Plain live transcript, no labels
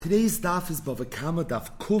Today's daf is Bava Kama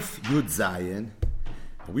daf Kuf Yud Zayin.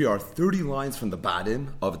 We are 30 lines from the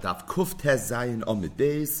bottom of daf Kuf Tez Zayin Amid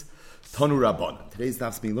Beis Tanu Rabbanan. Today's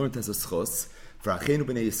daf is being learned as a schos for Achenu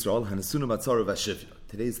Bnei Yisrael Hanasunu Matzara Vashivya.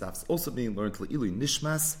 Today's daf is also being learned Le'ilu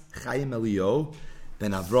Nishmas Chaim Elio Ben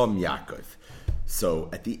Avram Yaakov. So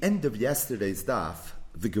at the end of yesterday's daf,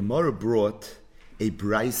 the Gemara brought a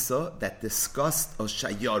brisa that discussed a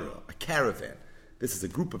shayara, a caravan. This is a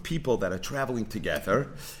group of people that are traveling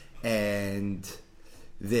together, and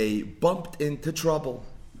they bumped into trouble.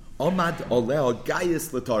 Amad oleo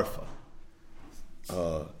gayis letarfa.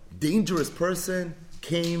 A dangerous person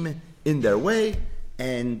came in their way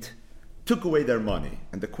and took away their money.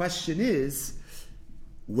 And the question is,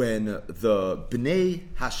 when the Bnei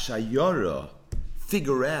Hashayara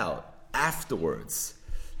figure out afterwards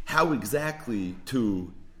how exactly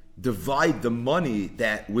to divide the money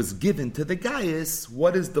that was given to the gayis,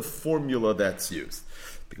 what is the formula that's used?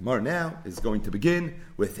 The Gemara now is going to begin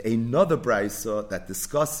with another brisa that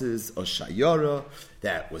discusses a shayara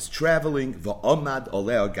that was traveling va'amad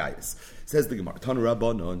oleo gayis. Says the Gemara, Tanu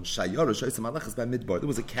Rabbanon, shayara shoysam alechas b'midbar. There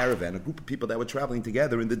was a caravan, a group of people that were traveling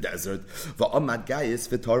together in the desert. Va'amad gayis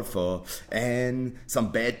v'tarfa, and some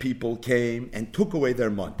bad people came and took away their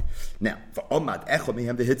money. Now, va'amad echad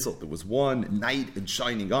mehem v'hitzel. There was one knight in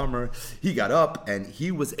shining armor. He got up and he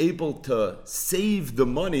was able to save the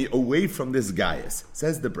money away from this gayis.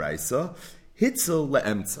 Says the brisa, hitzel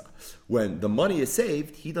le'emtza. When the money is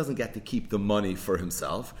saved, he doesn't get to keep the money for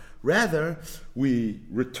himself. Rather, we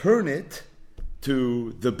return it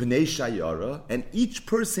to the Bnei Shayara, and each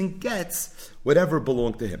person gets whatever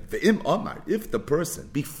belonged to him. Ve'im Amar, if the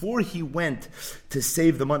person, before he went to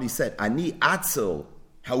save the money, said, Ani atzel,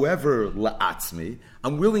 however la'atzmi,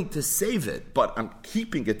 I'm willing to save it, but I'm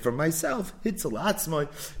keeping it for myself, hitzel la'atzmi,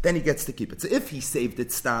 then he gets to keep it. So if he saved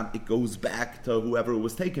it stam, it goes back to whoever it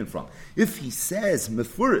was taken from. If he says,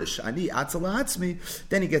 mefurish, ani atzel la'atzmi,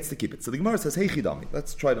 then he gets to keep it. So the Gemara says, hey chidami,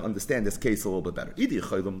 let's try to understand this case a little bit better. Idi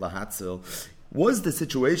chaylum lahatzel was the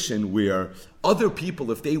situation where other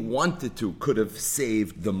people, if they wanted to, could have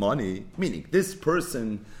saved the money, meaning this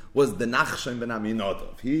person was the Nachshon ben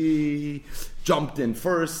Aminadov. He jumped in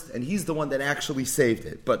first, and he's the one that actually saved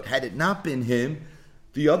it. But had it not been him,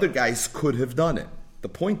 the other guys could have done it. The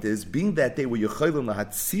point is, being that they were Yecholim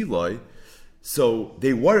Lahatziloi, so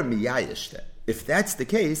they were Miyayish. If that's the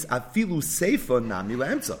case, afilu seifa nami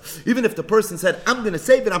la'emtza. Even if the person said, I'm going to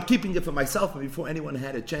save it, I'm keeping it for myself, and before anyone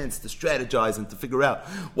had a chance to strategize and to figure out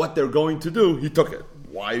what they're going to do, he took it.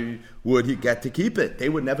 Why would he get to keep it? They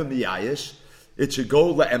were never miyayish. It should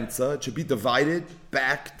go la'emtza. It should be divided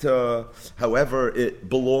back to however it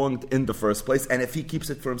belonged in the first place. And if he keeps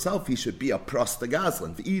it for himself, he should be a prosta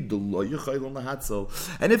gazlan.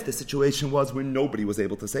 And if the situation was where nobody was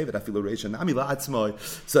able to save it,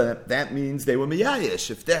 so that means they were miyayish.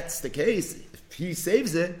 If that's the case, if he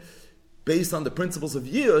saves it based on the principles of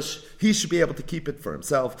Yush, he should be able to keep it for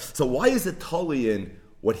himself. So why is it totally in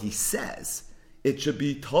what he says? It should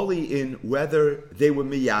be totally in whether they were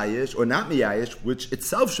miyayish or not miyayish, which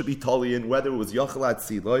itself should be totally in whether it was yachalat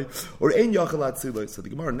siloi or ein yachalat siloi. So the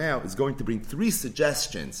Gemara now is going to bring three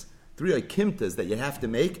suggestions, three akimtas that you have to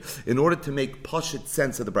make in order to make pashut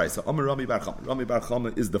sense of the brisa. Amar Rami Bar Chama. Rami Bar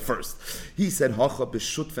Chama is the first. He said, Hacha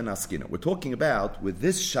b'shutfen askina. We're talking about, with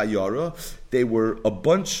this shayara, they were a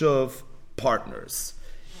bunch of partners.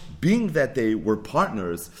 Being that they were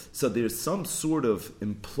partners, so there's some sort of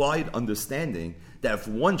implied understanding that if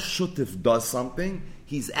one shutif does something,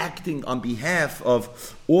 he's acting on behalf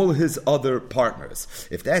of all his other partners.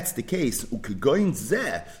 If that's the case, ukegoin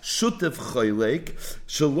zeh shutif choylek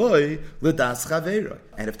shaloi ledas chaveira.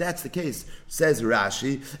 And if that's the case, says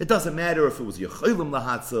Rashi, it doesn't matter if it was yecholim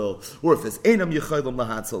lahatzel or if it's enam yecholim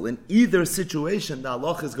lahatzel. In either situation, the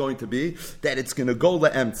halach is going to be that it's going to go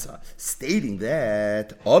laemtza, stating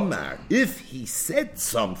that Omar, if he said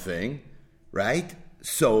something, right?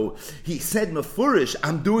 So he said, mefurish,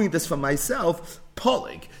 I'm doing this for myself,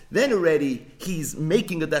 polig. Then already he's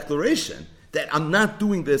making a declaration that I'm not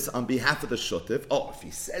doing this on behalf of the shutif. Oh, if he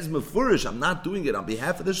says mefurish, I'm not doing it on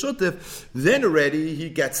behalf of the shutif, then already he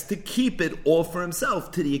gets to keep it all for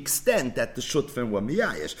himself to the extent that the shutifim were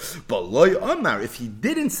miyayish. But loy omar, if he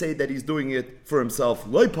didn't say that he's doing it for himself,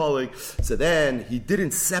 loy polig, so then he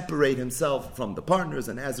didn't separate himself from the partners,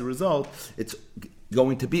 and as a result, it's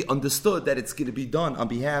going to be understood that it's going to be done on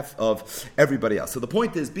behalf of everybody else. So the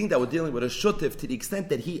point is, being that we're dealing with a shutif, to the extent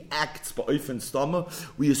that he acts ba'ofen stama,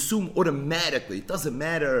 we assume automatically, it doesn't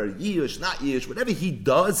matter, yish, not yish, whatever he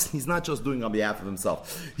does, he's not just doing on behalf of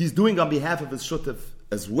himself. He's doing on behalf of his shutif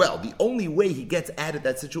as well. The only way he gets out of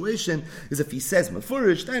that situation is if he says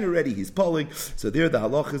mefurish, then already he's pulling. So there the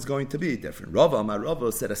halach is going to be different.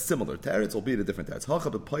 Rava said a similar teretz, albeit a different teretz.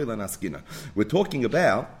 We're talking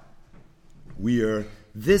about where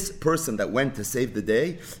this person that went to save the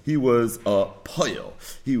day, he was a poil.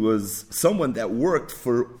 He was someone that worked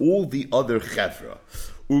for all the other chevra.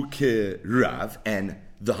 Uke Rav, and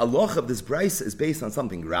the halach of this brisa is based on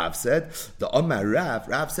something Rav said. The Amar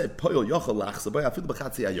Rav said,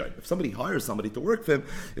 if somebody hires somebody to work for him,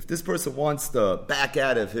 if this person wants to back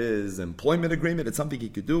out of his employment agreement, it's something he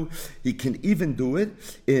could do. He can even do it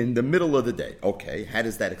in the middle of the day. Okay, how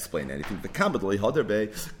does that explain anything? The Kama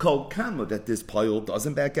called Kama that this poil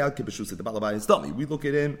doesn't back out. We look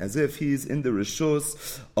at him as if he's in the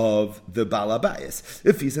rishus of the balabayas.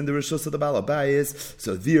 If he's in the rishus of the balabayas,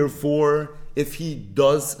 so therefore, if he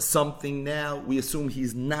does something now, we assume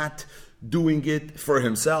he's not doing it for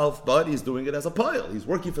himself, but he's doing it as a pile. He's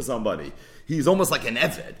working for somebody. He's almost like an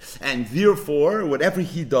eved. And therefore, whatever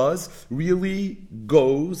he does really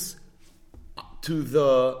goes to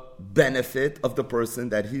the benefit of the person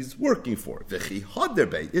that he's working for.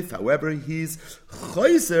 If, however, he's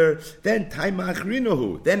chayzer, then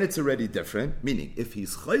then it's already different. Meaning, if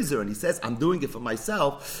he's chayzer and he says, I'm doing it for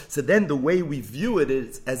myself, so then the way we view it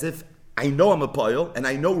is as if I know I'm a pile, and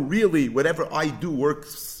I know really whatever I do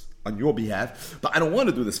works on your behalf, but I don't want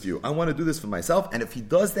to do this for you. I want to do this for myself, and if he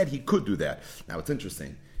does that, he could do that. Now, it's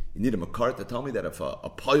interesting. You need a makar to tell me that if a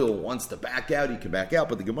pile wants to back out, he can back out,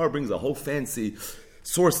 but the Gemara brings a whole fancy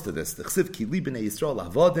source to this. The Chsiv ki li b'nei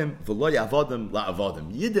Yisrael avadim v'lo yavadim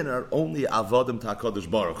la'avadim. Yidden are only avadim to HaKadosh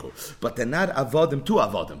Baruch Hu, but they're not avadim to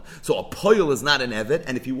avadim. So a poil is not an eved,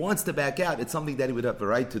 and if he wants to back out, it's something that he would have the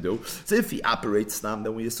right to do. So if he operates stam,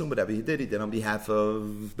 then we assume whatever he did on behalf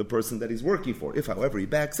of the person that he's working for. If, however, he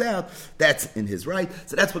backs out, that's in his right.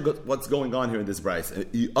 So that's what's going on here in this brayse.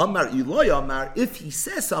 Amar iloy amar, if he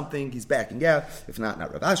says something, he's backing out. If not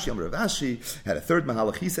Rav Ashi. Rav Ashi had a third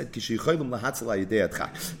mahalach. He said, Kishi choylum lahatzal hayidei.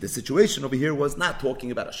 The situation over here was not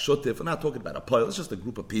talking about a shutif, we're not talking about a pile, it's just a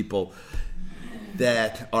group of people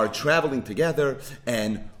that are traveling together,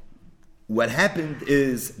 and what happened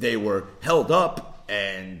is they were held up,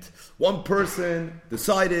 and one person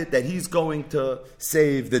decided that he's going to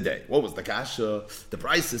save the day. What was the kasha? The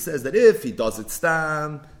Brisa says that if he does it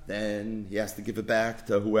stam, then he has to give it back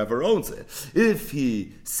to whoever owns it. If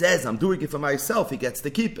he says, I'm doing it for myself, he gets to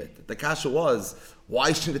keep it. The kasha was,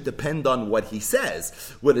 why should it depend on what he says?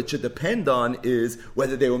 What it should depend on is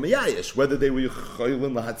whether they were miyayish, whether they were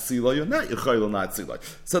yechaylin lahatzilai or not yechaylin lahatzilai.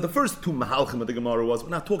 So the first two mahalchim of the Gemara was, we're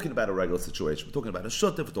not talking about a regular situation. We're talking about a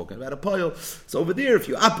shutif, we're talking about a pile. So over there, if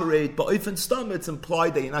you operate ba'if stam, it's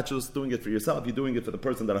implied that you're not just doing it for yourself, you're doing it for the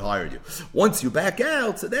person that hired you. Once you back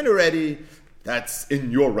out, so then already, that's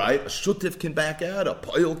in your right. A shutif can back out, a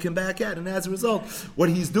poil can back out, and as a result, what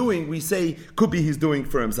he's doing, we say, could be he's doing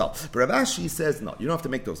for himself. But Rav Ashi says, no, you don't have to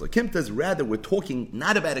make those lakimtas. Rather, we're talking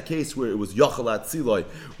not about a case where it was yochalat siloi,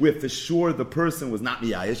 where for sure the person was not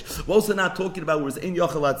miyayish. We're also not talking about where it was in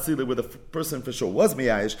yochalat siloi, where the person for sure was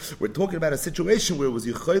miyayish. We're talking about a situation where it was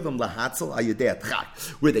yichaylim lahatzel ayedei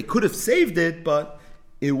atchak, where they could have saved it, but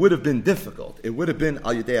it would have been difficult. It would have been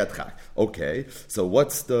al yedei atchak. Okay, so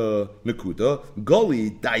what's the nekuda?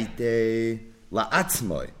 Goli daite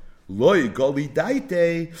la'atzmai, loy goli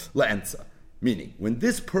daite la'enza. Meaning, when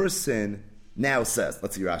this person now says,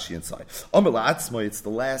 let's see Rashi inside. Amar la'atzmai, it's the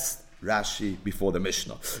last Rashi before the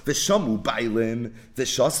Mishnah. V'shamu bailim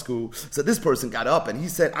v'shasku. So this person got up and he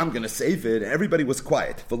said, I'm going to save it, and everybody was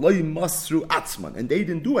quiet. V'loy masru atzman, and they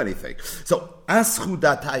didn't do anything. So aschu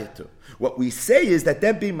datayatu. What we say is that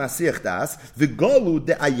them being masich das, the golu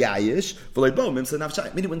de ayayish, v'loy bomim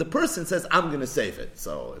senavshai. Meaning when the person says, I'm going to save it.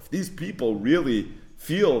 So if these people really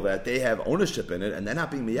feel that they have ownership in it and they're not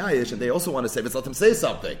being miyayish and they also want to save it, so let them say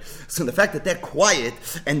something. So the fact that they're quiet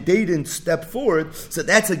and they didn't step forward, so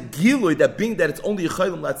that's a giloy that being that it's only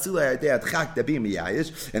yichaylim latzilai adei atchak that being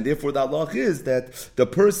miyayish, and therefore the halach is that the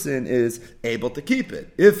person is able to keep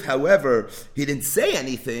it. If, however, he didn't say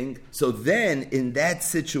anything, so then in that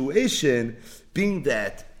situation, being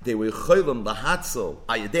that they were choylem lahatzel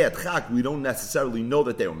ayedei atchak, we don't necessarily know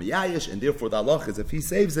that they were miyayish, and therefore the halach is if he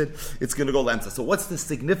saves it, it's going to go lemsa. So what's the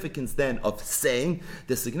significance then of saying?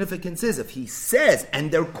 The significance is if he says and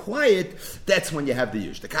they're quiet, that's when you have the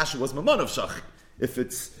yish. The kasha was mamon of shach. If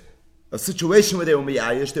it's a situation where they were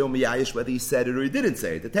miyayish whether he said it or he didn't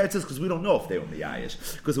say it. The teretz is because we don't know if they were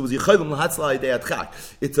miyayish, because it was yichaylim lahatzla ayedei atchak.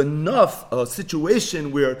 It's enough a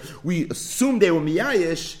situation where we assume they were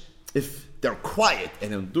miyayish if they're quiet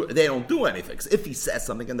and they don't do anything. So if he says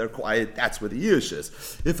something and they're quiet, that's where the yish is.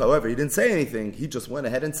 If, however, he didn't say anything, he just went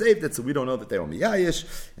ahead and saved it, so we don't know that they were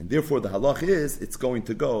miyayish, and therefore the halach is it's going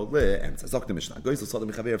to go and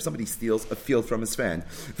if somebody steals a field from his friend,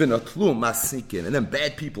 and then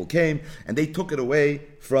bad people came and they took it away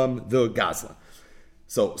from the gazlan.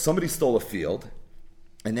 So somebody stole a field,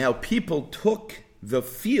 and now people took the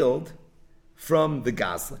field from the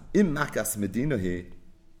gazlan. In makas medina here,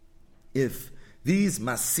 if these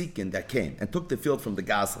masikin that came and took the field from the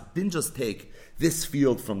gazlan didn't just take this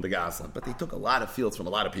field from the gazlan, but they took a lot of fields from a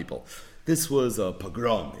lot of people. This was a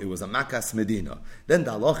pogrom. It was a makas medina. Then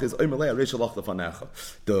the halach is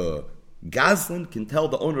the gazlan can tell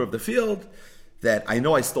the owner of the field that I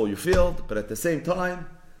know I stole your field, but at the same time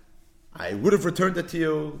I would have returned it to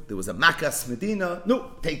you. There was a makas medina.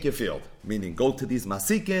 No, take your field. Meaning, go to these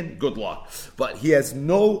masikin, good luck. But he has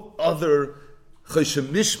no other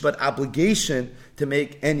cheshemishpat obligation to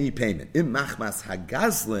make any payment. In machmas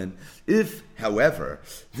hagazlin, if, however,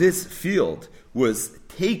 this field was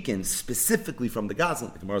taken specifically from the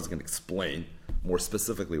gazlin, the Gemara is going to explain more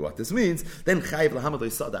specifically what this means, then chayiv lahamad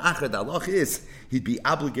loisada achar, the halach is he'd be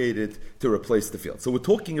obligated to replace the field. So we're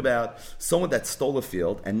talking about someone that stole a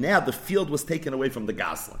field, and now the field was taken away from the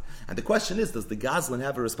gazlan. And the question is, does the gazlan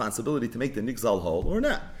have a responsibility to make the nigzal whole or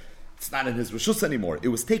not? It's not in his reshus anymore. It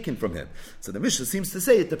was taken from him. So the Mishnah seems to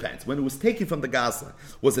say it depends. When it was taken from the gazlan,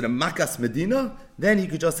 was it a makas medina? Then he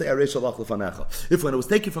could just say areish halach lefanecha. If when it was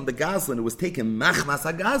taken from the gazlan, it was taken machmas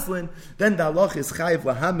hagazlan, then the halach is chayiv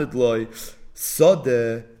lahamid loy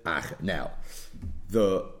sode acher. Now,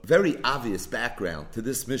 the very obvious background to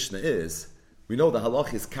this Mishnah is we know the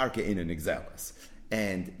halach is karka in an exalas,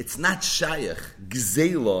 and it's not shayach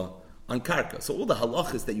gzela on karka. So all the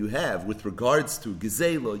halachas that you have with regards to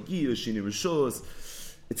gezela, yiyush, rishos,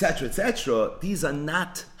 etc., these are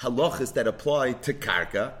not halachas that apply to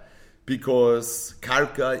karka, because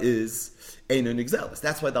karka is einun exelis.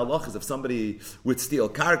 That's why the halachas, if somebody would steal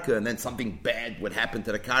karka and then something bad would happen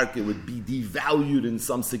to the karka, it would be devalued in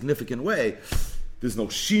some significant way. There's no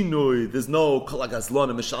shinui, there's no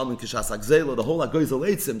kolagazlon, mishalmin kishas agzela, the whole agoizel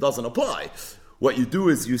eitzim doesn't apply. What you do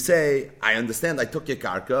is you say, I understand I took your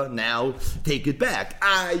karka, now take it back.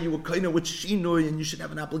 You were kind of with shinoi and you should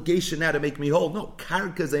have an obligation now to make me whole. No,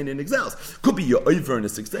 karkas ain't in exels. Could be your over in a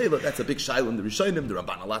sixtela, that's a big shaila in the Rishonim, the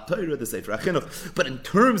Ramban Alat Torah, the Sefer HaChinuch. But in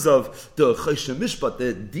terms of the Choshen Mishpat,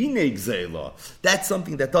 the Dine Gzela, that's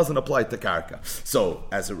something that doesn't apply to karka. So,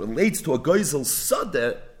 as it relates to a Goizel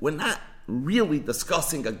Sadeh, we're not really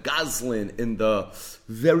discussing a gazlin in the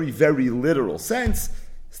very, very literal sense.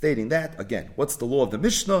 Stating that, again, what's the law of the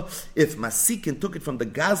Mishnah? If Masikin took it from the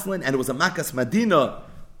Gazlan and it was a Makas Madina,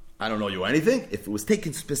 I don't know you anything. If it was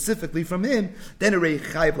taken specifically from him, then Rei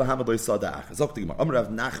Chayiv Lahamad Lo Yisada Ach. Zok the Gemara. Rav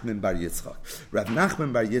Nachman Bar Yitzchak. Rav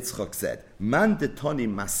Nachman Bar Yitzchak said, Man detoni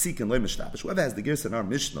Masikin Lo Mishtabish. Whoever has the gears in our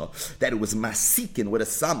Mishnah that it was Masikin with a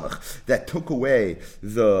samach that took away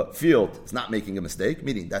the field is not making a mistake,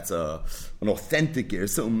 meaning that's an authentic gear.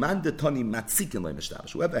 So Man detoni Matsikin Lo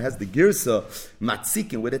Mishtabish. Whoever has the girsa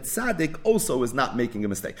Matsikin with a tzaddik also is not making a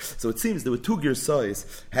mistake. So it seems there were two girsais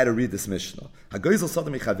how to read this Mishnah. Hagoizel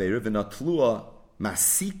Sadam Ichaveir v'natlua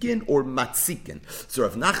Masikin or Matsikin. So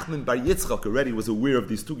Rav Nachman Bar Yitzchak already was aware of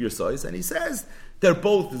these two girsais, and he says they're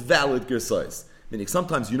both valid girsais. Meaning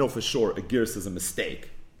sometimes you know for sure a girs is a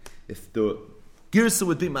mistake. If the girsa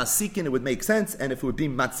would be Masikin, it would make sense, and if it would be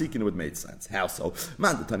Matsikin, it would make sense. How so? If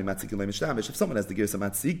someone has the girsa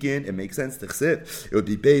Matsikin, it makes sense. It would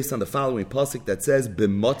be based on the following pasuk that says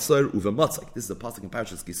b'matzar uvematzik. This is a pasuk in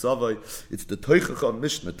Parshas Kisavai. It's the Toichacha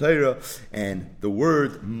Mishnah Torah, and the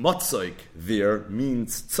word matzik there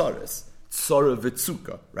means tzares. Tzara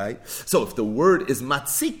v'tzuka, right? So if the word is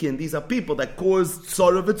Matsikin, these are people that cause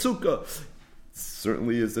tzara v'tzuka.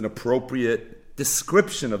 Certainly is an appropriate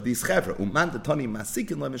description of these chevra.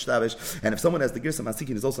 And if someone has the girsa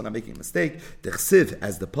masikin is also not making a mistake, the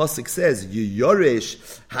as the pasuk says,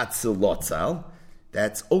 yiyoresh hatzilotzal.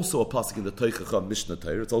 That's also a pasuk in the Toichacha Mishnah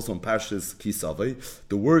Torah. It's also in Parshas Kisavai.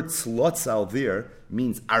 The word slotzal there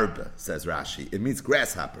means arba, says Rashi. It means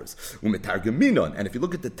grasshoppers. Umetargaminon. And if you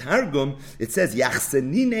look at the Targum, it says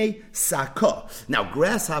yachsenine saka. Now,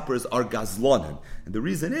 grasshoppers are gazlonim. And the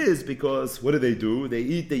reason is because, what do? They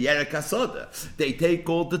eat the yerek hasoda. They take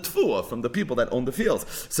all the tfuah from the people that own the fields.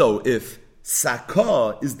 So if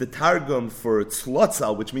Saka is the targum for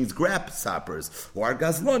tzlotzal, which means grasshoppers, or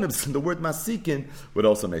gazlonim, and the word masikin would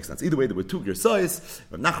also make sense. Either way, there were two girsais.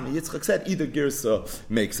 Rav Nachman Yitzchak said either girsa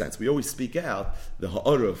makes sense. We always speak out the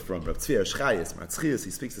ha'ara from Rav Tzvi Shchayis, Matzchias, he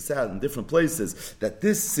speaks this out in different places, that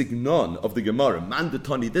this signon of the Gemara,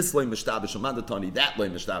 mandatani, this loy mishtabish, or mandatani, that loy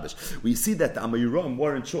mishtabish, we see that the Amayram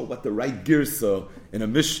weren't sure what the right girsa in a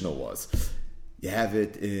Mishnah was. You have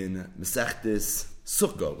it in Masechtis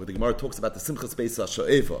Sukkah, where the Gemara talks about the Simchas Beis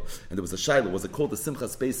HaSho'eva, and there was a shaila, was it called the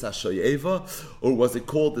Simchas Beis HaSho'eva, or was it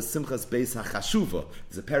called the Simchas Beis HaChashuva?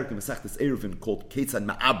 There's a parak in Masechtas Eruvin called Ketzad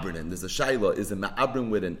Ma'abrin, and there's a shaila, is it Ma'abrin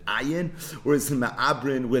with an ayin, or is it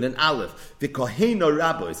Ma'abrin with an aleph? The Kohena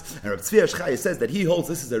Rabbis, and Rav Tzvi Shchaya says that he holds,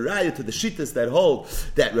 this is a raya to the Shittas that hold,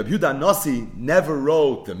 that Rabbi Yehuda Nasi never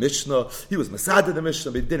wrote the Mishnah, he was Masada the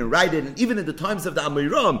Mishnah, but he didn't write it, and even in the times of the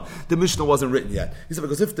Amiram, the Mishnah wasn't written yet. He said,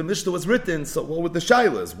 because if the Mishnah was written, so what would the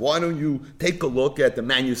shaylas? Why don't you take a look at the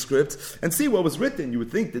manuscripts and see what was written? You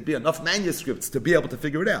would think there'd be enough manuscripts to be able to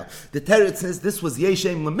figure it out. The Teretz says this was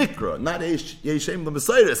Yeshem Lemikra, not Yeshem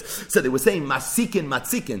Lemesiris. So they were saying Masikin,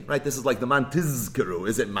 Matzikin, right? This is like the man Tizkeru.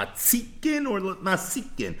 Is it Matzikin or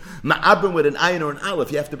Masikin? Ma'abrim with an ayin or an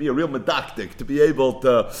aleph. You have to be a real medactic to be able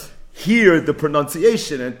to hear the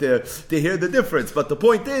pronunciation and to hear the difference. But the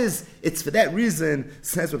point is, it's for that reason,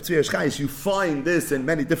 says Rav Tzvi Shchayis, you find this in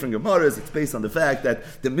many different Gemaras. It's based on the fact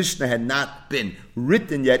that the Mishnah had not been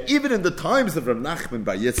written yet, even in the times of Rav Nachman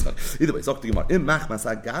Bar Yitzchak. Either way, Zok the Gemara, Im Machmas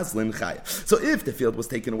HaGazlin Chaya. So if the field was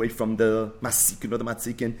taken away from the Masikin or the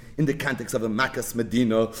Matzikin in the context of a Makas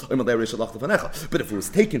Medina, but if it was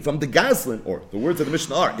taken from the Gazlin, or the words of the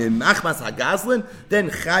Mishnah are, Im Machmas HaGazlin, then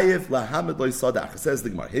Chayev Lahamid Lo Yisodach. Says the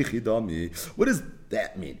Gemara, what does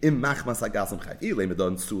that mean?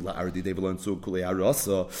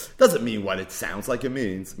 Doesn't mean what it sounds like it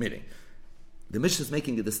means. Meaning, the Mishnah is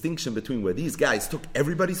making a distinction between where these guys took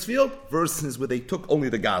everybody's field versus where they took only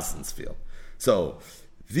the Gazlin's field. So,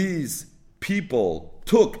 these people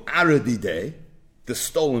took Aradide, the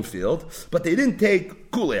stolen field, but they didn't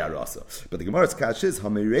take Kulei Arasa. But the Gemara's kash is,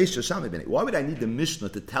 why would I need the Mishnah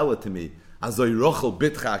to tell it to me? Azoy rochel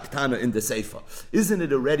bitcha aktana in the Seifa. Isn't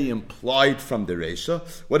it already implied from the Reisha?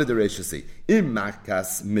 What did the Reisha say? Im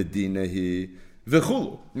makas medinahi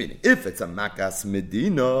v'chulu. Meaning, if it's a makas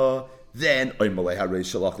medina, then oimalei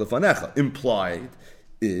ha-Reisha lach lefanecha. Implied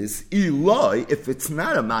is Eloi, if it's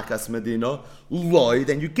not a Makas Medina, Loi,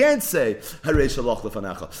 then you can't say Harei Shalach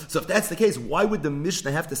Lefanecha. So if that's the case, why would the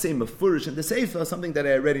Mishnah have to say Mefurish in the Sefer, something that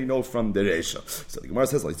I already know from the Reisha? So the Gemara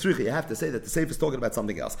says, like you have to say that the Sefer is talking about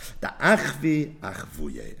something else. The Achvi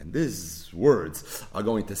Achvuye. And these words are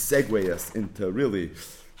going to segue us into really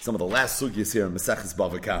some of the last sugyas here in Maseches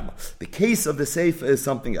Bava Kama. The case of the Sefer is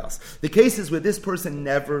something else. The case is where this person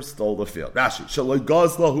never stole the field. Rashi, Shaloi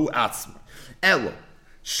Gazlahu Atzma. Elo.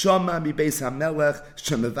 Shama mi beis hamelech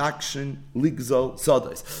shemavakshin ligzol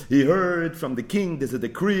sodos. He heard from the king there's a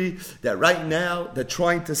decree that right now they're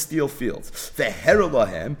trying to steal fields.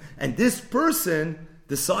 Veherolahem, and this person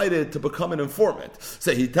decided to become an informant.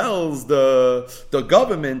 So he tells the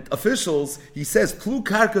government officials, he says, Plu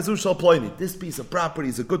karkazu shal ploini. This piece of property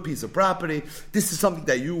is a good piece of property. This is something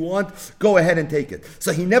that you want. Go ahead and take it.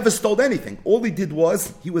 So he never stole anything. All he did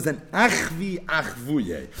was, he was an achvi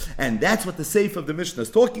achvuye. And that's what the Seif of the Mishnah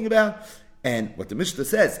is talking about. And what the Mishnah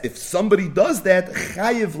says, if somebody does that,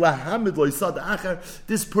 chayiv lahamid lo yisad achar,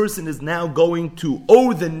 this person is now going to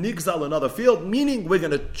owe the nigzal another field, meaning we're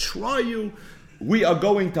going to try you. We are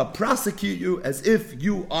going to prosecute you as if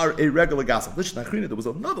you are a regular gossip. Lishna Achrina, there was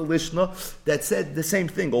another Lishna that said the same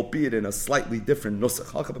thing, albeit in a slightly different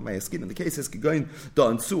nusach. In the case is going to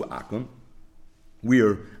Ansu Akum,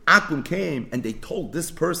 where Akum came and they told this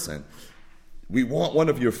person, we want one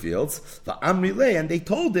of your fields, the Amrile, and they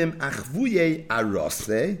told him, Achvuye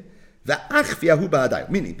Arose,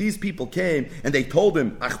 meaning these people came and they told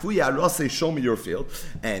him, show me your field.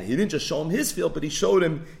 And he didn't just show him his field, but he showed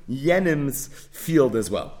him Yenim's field as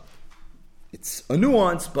well. It's a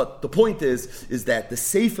nuance, but the point is that the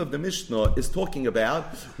Seif of the Mishnah is talking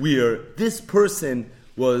about where this person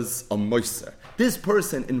was a moiser. This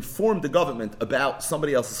person informed the government about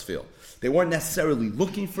somebody else's field. They weren't necessarily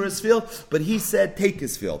looking for his field, but he said, take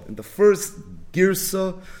his field. In the first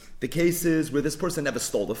girsa, the cases where this person never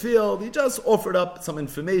stole the field, he just offered up some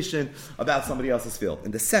information about somebody else's field.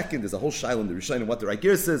 In the second, there's a whole shaila in the Rishonim what the right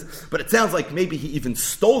gears is, but it sounds like maybe he even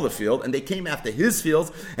stole the field, and they came after his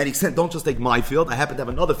fields, and he said, don't just take my field, I happen to have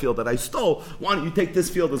another field that I stole, why don't you take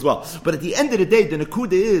this field as well? But at the end of the day, the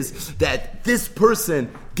nakuda is that this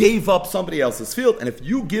person gave up somebody else's field, and if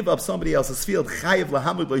you give up somebody else's field, chayiv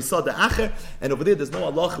lahamud lo yisad acher, and over there there's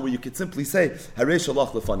no halacha where you could simply say haresh halach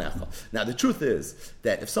lefanecha. Now the truth is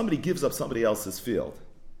that if somebody gives up somebody else's field,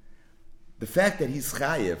 the fact that he's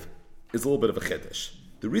chayiv is a little bit of a chiddush.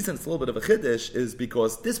 The reason it's a little bit of a chiddush is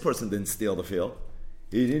because this person didn't steal the field.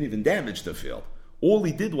 He didn't even damage the field. All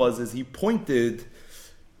he did was he pointed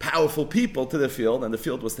powerful people to the field, and the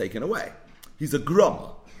field was taken away. He's a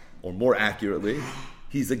grama, or more accurately,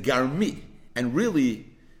 he's a garmi. And really,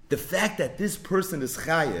 the fact that this person is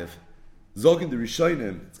chayev, zogin the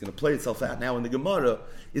Rishonim, it's going to play itself out now in the Gemara,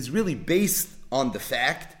 is really based on the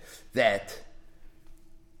fact that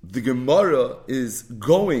the Gemara is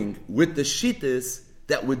going with the shittas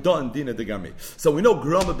that were done dina de garmi. So we know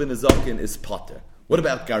grama ben azakin is potter. What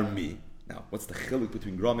about garmi? Now, what's the chiluk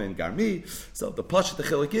between grama and garmi? So the pashat the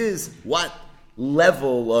chiluk is what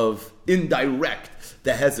level of indirect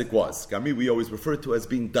the hezek was. Garmi we always refer to as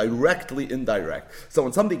being directly indirect. So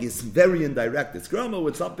when something is very indirect, it's grama.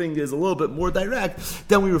 When something is a little bit more direct,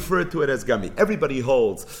 then we refer to it as garmi. Everybody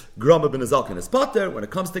holds grama ben azalkin as pater. When it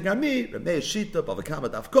comes to garmi, Rameh Shita, Bava Kama,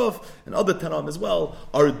 Dafkov, and other tanam as well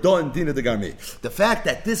are done dina de garmi. The fact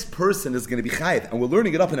that this person is going to be chayiv, and we're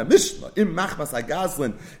learning it up in a Mishnah, im machmas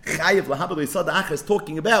agazlin chayiv lahabad yisad achar is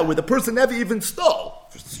talking about where the person never even stole.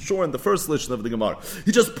 For sure, in the first lishon of the Gemara,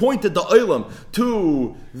 he just pointed the oilam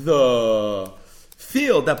to the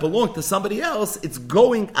field that belonged to somebody else. It's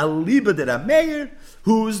going aliba de Rameir,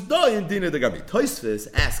 who's doing dina de garmi. Tosfos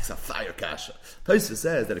asks a fire kasha. Tosfos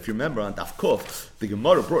says that if you remember on Daf Kuf, the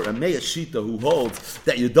Gemara brought Rameir Shita who holds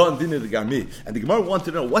that you're done dina de garmi, and the Gemara wanted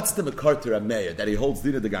to know what's the makar to Rameir that he holds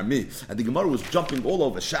dina de garmi, and the Gemara was jumping all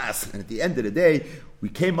over Shas, and at the end of the day, we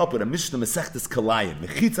came up with a Mishnah Masechtes Kalayim.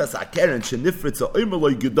 Mechitzas akeren shenifritza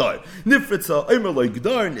oimer gedar. Nifritza oimer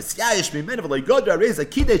gedar. Nisyayish mimena v'loy gadar. Reza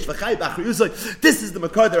kidesh v'chay b'achri yusay. This is the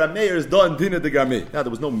makar that Rameir is done dina de garmi. Now there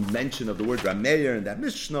was no mention of the word Rameir in that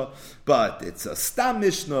Mishnah, but it's a stam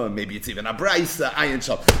Mishnah. Maybe it's even a braysa ayin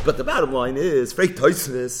shal. But the bottom line is, Freit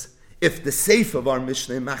Tosfos, if the safe of our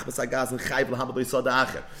Mishnah in Machmas Agaz and Chayv l'hamad lo'isad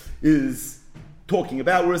acher is talking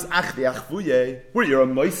about whereas achvi achvuye, where you're a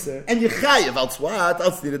moiser and you're chayiv al tzvat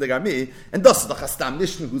al tzira de garmi, and das is the chastam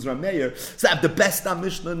mishnah who's Rameir. So I have the best stam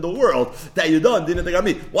mishnah in the world that you done dina de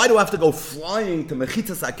garmi. Why do I have to go flying to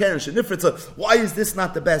mechitzas akeren shenifritza? Why is this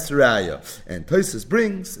not the best raya? And Tosfos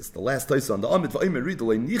brings, it's the last Tosfos on the Amid v'omer read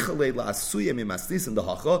le nichale la asuye mi masnis in the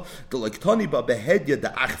hacha the lektani ba behedya de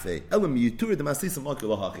achve elam yitur de masnis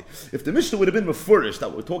makul hachi. If the mishnah would have been mefurish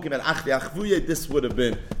that we're talking about achvi achvuye, this would have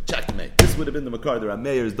been checkmate. This would have been the the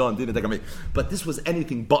Rameir is done, dina de garmi. But this was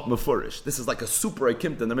anything but mefurish. This is like a super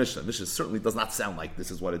akimt in the Mishnah. Mishnah certainly does not sound like this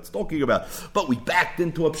is what it's talking about. But we backed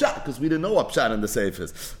into a pshat because we didn't know what pshat in the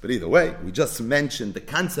seifers. But either way, we just mentioned the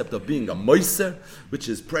concept of being a moiser, which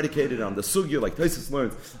is predicated on the sugya, like Tosfos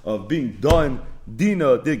learns, of being done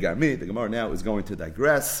dina de garmi. The Gemara now is going to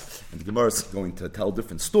digress, and the Gemara is going to tell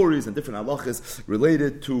different stories and different halachas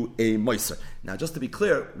related to a moiser. Now, just to be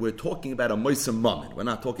clear, we're talking about a moiser moment. We're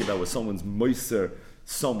not talking about where someone's moiser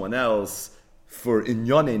someone else for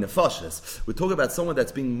inyane nefashis. We're talking about someone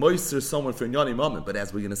that's being moiser someone for inyane moment. But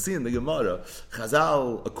as we're going to see in the Gemara,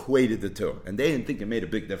 Chazal equated the two, and they didn't think it made a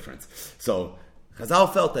big difference. So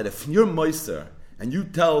Chazal felt that if you're moiser and you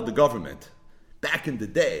tell the government back in the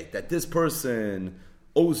day that this person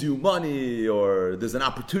owes you money or there's an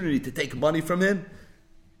opportunity to take money from him,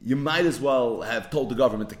 you might as well have told the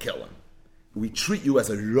government to kill him. We treat you as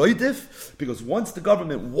a roidif because once the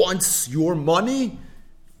government wants your money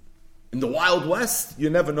in the Wild West, you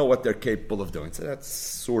never know what they're capable of doing. So that's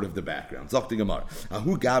sort of the background. Zok the Gemara.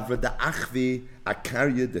 Ahu gavra da achvi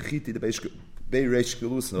akarya de chiti de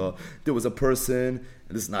there was a person,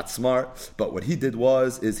 and this is not smart, but what he did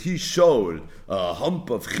was he showed a hump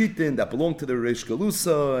of chitin that belonged to the Reish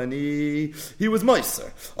Galusa, and he was moiser.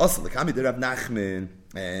 Also, the Kami de Rav Nachman,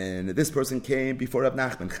 and this person came before Rav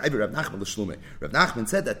Nachman. Rav Nachman Rav Nachman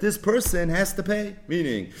said that this person has to pay.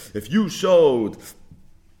 Meaning, if you showed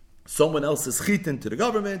someone else's chitin to the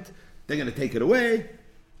government, they're going to take it away.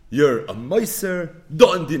 You're a moiser,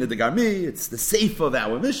 don dina de garmi. It's the safe of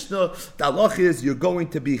our Mishnah. The halach is you're going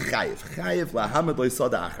to be chayiv. Chayiv lahamad lo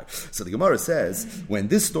yisad acher. So the Gemara says, when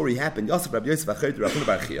this story happened, Yosef Rav Yosef achayt Rav Huna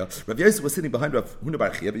bar Chia. Rav Yosef was sitting behind Rav Huna bar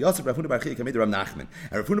Chia, but Yosef Rav Huna bar Chia came to Rav Nachman.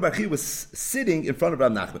 And Rav Huna bar Chia was sitting in front of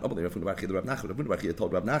Rav Nachman. Rav Huna bar Chia, Rav Huna bar Chia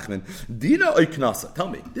told Rav Nachman, Dina oy knasa. Tell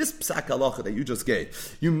me, this psak halacha that you just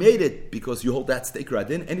gave, you made it because you hold that stake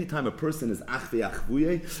radin. Anytime a person is achvi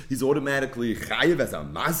achvuye, he's automatically chayiv as a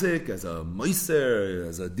maz, as a moiser,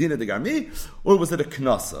 as a dina de garmi, or was it a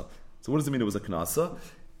knasa? So what does it mean it was a knasa?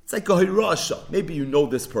 It's like a hirasha. Maybe you know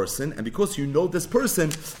this person, and because you know this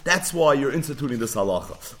person, that's why you're instituting this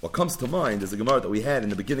halacha. What comes to mind is a Gemara that we had in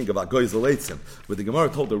the beginning of Agoy Zaletzim, where the Gemara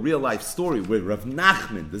told a real-life story where Rav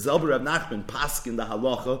Nachman, the Zelber Rav Nachman, paskin the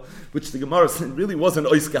halacha, which the Gemara said really wasn't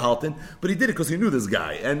ois gehalten, but he did it because he knew this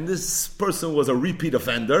guy, and this person was a repeat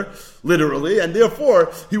offender, literally, and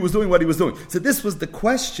therefore he was doing what he was doing. So this was the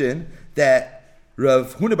question that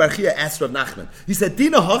Rav Huna Bar Chia asked Rav Nachman. He said,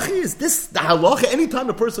 Dina Hachi, is this the halacha? Anytime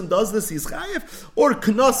a person does this, he's chayiv? Or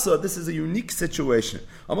Knasa, this is a unique situation.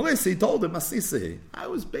 Amalei, he told him, Masisi, I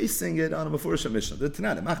was basing it on a Mefurish Mishnah. The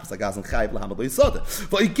Tanana, Machmas Agazan Chayiv Lahamad Leisada.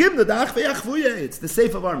 It's the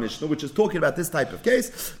safe of our Mishnah, which is talking about this type of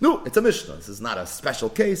case. No, it's a Mishnah. This is not a special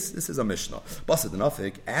case. This is a Mishnah. Basid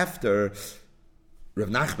Nafik, after Rav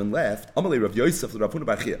Nachman left, Amalei Rav Yosef, Rav Huna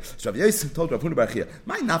Bar Chia. So Rav Yosef told Rav Huna Bar Chia,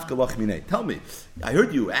 "My nafka lach minei. Tell me, I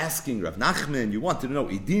heard you asking Rav Nachman. You wanted to know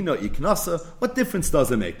idina iknasa. What difference does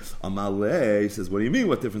it make?" Amalei says, "What do you mean?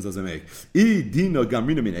 What difference does it make? Idina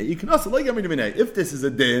gamrina minei iknasa like gamrina minei. If this is a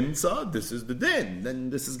din, so this is the din.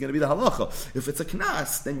 Then this is going to be the halacha. If it's a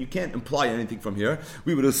knas, then you can't imply anything from here.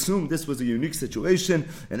 We would assume this was a unique situation,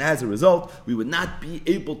 and as a result, we would not be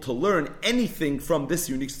able to learn anything from this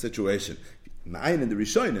unique situation." Ma'ayin and the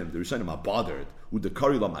Rishonim are bothered. What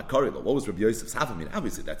was Rabbi Yosef's hafamina?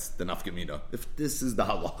 Obviously, that's the nafkamina. If this is the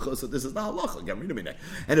halacha, so this is the halacha.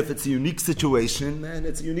 And if it's a unique situation, then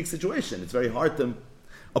it's a unique situation. It's very hard to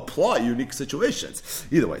apply unique situations.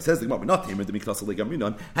 Either way, it says the Gemara, not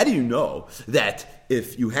how do you know that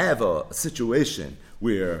if you have a situation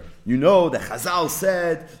where you know that Chazal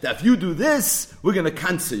said that if you do this, we're going to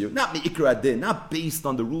cancel you. Not mi'ikra din, not based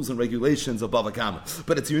on the rules and regulations of Bava Kama,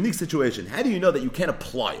 but it's a unique situation. How do you know that you can't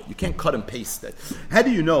apply it? You can't cut and paste it. How do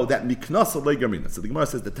you know that miknasa legamina? So the Gemara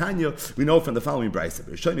says, the Tanya, we know from the following brayso.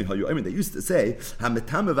 They used to say,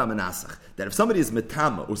 ha-metama va-menasach, that if somebody is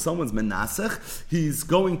metama or someone's menasach, he's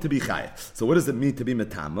going to be chayav. So what does it mean to be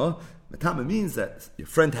metama? Metama means that your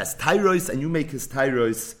friend has tyros and you make his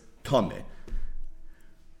tyros tomeh.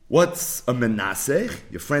 What's a menasech?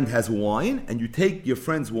 Your friend has wine, and you take your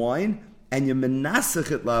friend's wine, and you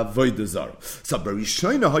menasech it la avodah zara. So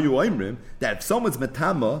barishayna hayu oimrim that if someone's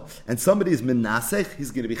metama and somebody is menasech,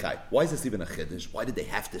 he's going to be chay. Why is this even a chiddush? Why did they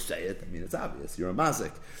have to say it? I mean, it's obvious. You're a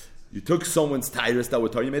mazik. You took someone's tyrus that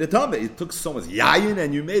would tell you made it tameh. You took someone's yayin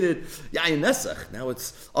and you made it yayin nesach. Now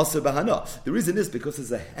it's also bahana. The reason is because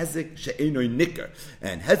it's a hezek she'enoi nicker,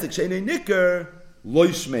 and hezek she'enoi nicker.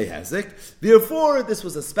 Loishmei Hezek. Therefore, this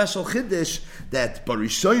was a special chiddush that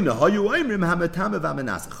Barishoina Hayu Oimrim Hametame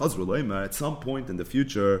Vamenasach. Chazru Loimer. At some point in the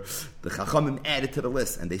future, the Chachamim added to the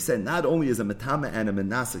list, and they said not only is a metame and a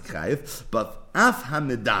menasach chayiv, but af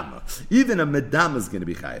hamedama. Even a medama is going to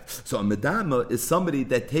be chayiv. So a medama is somebody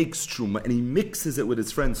that takes truma and he mixes it with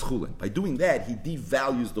his friend's chulin. By doing that, he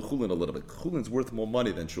devalues the chulin a little bit. Chulin's worth more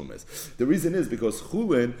money than truma is. The reason is because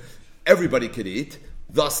chulin everybody could eat.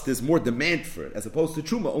 Thus, there's more demand for it, as opposed to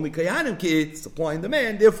truma. Only kayanim can eat, supply and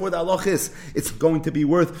demand. Therefore, the halach is it's going to be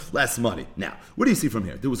worth less money. Now, what do you see from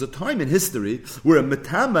here? There was a time in history where a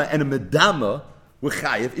metama and a medama were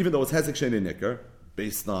chayiv, even though it's hezek she'enei nicker,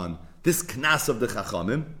 based on this knas of the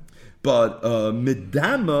chachamim, but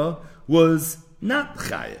medama was not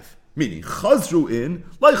chayiv. Meaning, chazru in,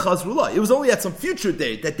 like chazru la. It was only at some future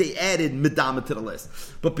date that they added medama to the list.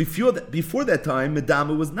 But before that time,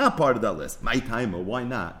 medama was not part of that list. My time, or why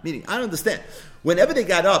not? Meaning, I don't understand. Whenever they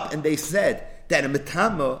got up and they said that a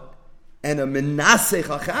metama and a menasech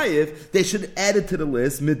chayiv, they should add it to the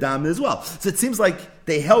list, medama as well. So it seems like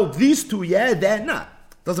they held these two, yeah, that not.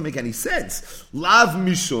 Doesn't make any sense. Lav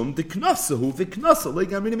mishum de knasahu v'knasa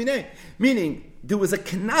legamrin minei. Meaning, there was a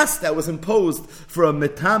knas that was imposed for a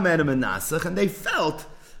metama and a menasach, and they felt,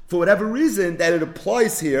 for whatever reason, that it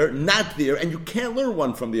applies here, not there, and you can't learn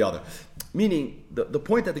one from the other. Meaning, the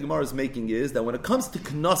point that the Gemara is making is that when it comes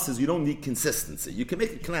to knasses, you don't need consistency. You can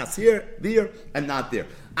make a knas here, there, and not there.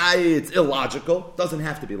 It's illogical. Doesn't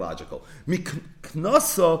have to be logical.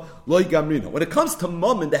 Knasa loy gamrina. When it comes to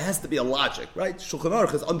mammon, there has to be a logic, right? Shulchan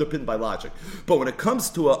Aruch is underpinned by logic. But when it comes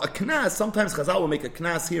to a knas, sometimes Chazal will make a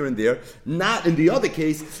knas here and there, not in the other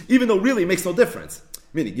case, even though really it makes no difference.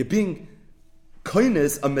 Meaning, you're being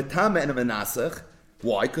koines a metama and a menasach.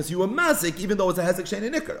 Why? Because you were mazik, even though it's a hezek she'enei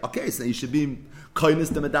nicker. Okay, so you should be kindness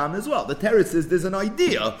to madam as well. The terrace is there's an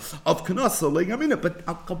idea of kanasa legamina, but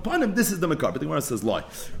upon him this is the makar. But the Gemara says lie.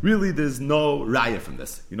 Really, there's no raya from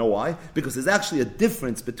this. You know why? Because there's actually a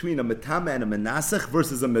difference between a metama and a menasech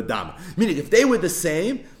versus a madama. Meaning, if they were the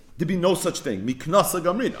same, there'd be no such thing. Miknasa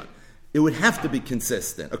gamrina. it would have to be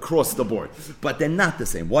consistent across the board. But they're not the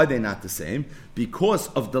same. Why are they not the same? Because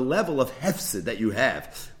of the level of hefsid that you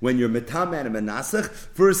have when you're metama and menasech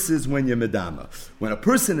versus when you're medama. When a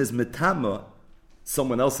person is metama,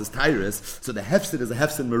 someone else's tyrus, so the hefsid is a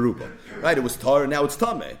hefsid meruba. Right? It was tar, now it's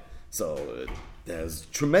tameh. So there's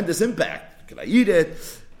tremendous impact. Can I eat it?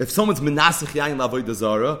 If someone's menasech yain l'avodah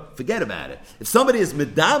zara, forget about it. If somebody is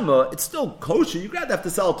medama, it's still kosher. You're going to have to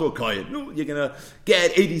sell it to a kohen. No, you're going to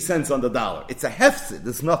get 80 cents on the dollar. It's a hefsid.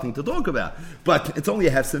 There's nothing to talk about. But it's only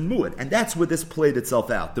a hefsid mu'ad. And that's where this played itself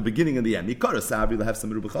out, the beginning and the end.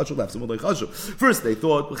 First they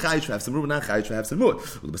thought,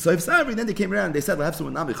 then they came around and they said, we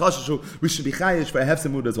should be chayish for a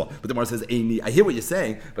hefsid mu'ad as well. But the Gemara says, I hear what you're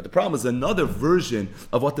saying, but the problem is another version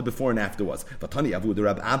of what the before and after was.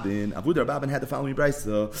 Abu Rabban had the following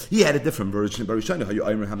brayso. He had a different version. First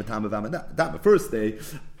they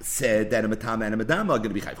said that a matama and a madama are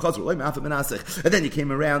going to be chayv chazru, and then you came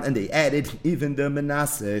around and they added even the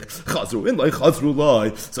menasech chazru in like chazru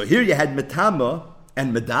loy. So here you had matama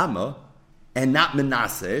and madama and not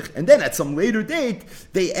menasech, and then at some later date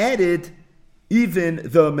they added even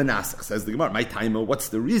the menasech. Says the Gemara, my timer, what's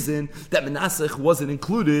the reason that menasech wasn't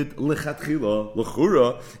included lechatchila,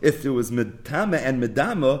 lechura? If it was medama and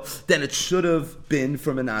medama, then it should have been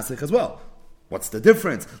for menasech as well. What's the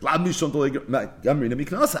difference? Obviously because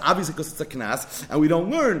it's a knas, and we don't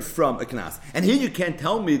learn from a knas. And here you can't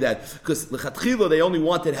tell me that because lechatchila they only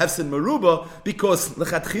wanted hefsin meruba because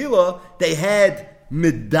lechatchila they had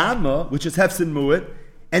medama, which is hefsin mu'at,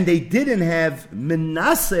 and they didn't have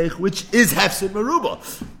menasech, which is hefsid meruba.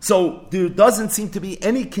 So there doesn't seem to be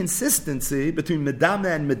any consistency between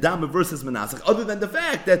medama and medama versus menasech, other than the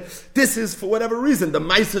fact that this is, for whatever reason, the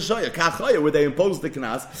ma'isa shaya, kachaya, where they imposed the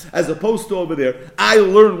knas, as opposed to over there, I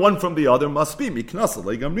learn one from the other, must be miknasa,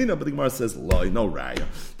 like Amrina, but the Gemara says, loy, no raya.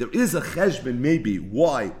 There is a cheshbon, maybe,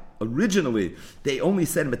 why originally they only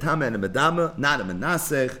said medama and a medama, not a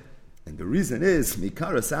menasech. And the reason is,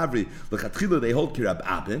 Mikara Savri, L'chatchila they hold Kirab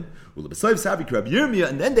Abin, U'lebesoiv Savri Kirab Yirmiyah,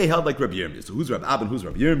 and then they held like Rab Yirmiyah. So who's Rab Abin, who's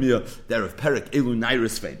Rab Yirmiyah? They're of Perek Elu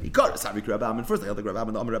Nairis fame. Mikara Savri Kirab Abin, first they held like Rab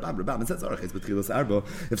Abin, the Amar Rab Abin, Rab Abin says, Arachis B'tchilas Arbo,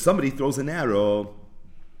 if somebody throws an arrow,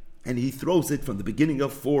 and he throws it from the beginning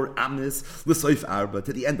of 4 Amis, l'soif arba,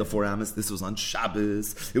 to the end of 4 Amis. This was on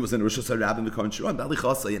Shabbos. It was in Rosh Hashanah in the Kohen Shiron,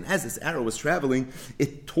 Balichasai, and as this arrow was traveling,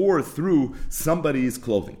 it tore through somebody's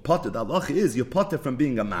clothing. Potter, the halacha is, you're potter from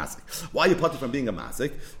being a mazik. Why are you potter from being a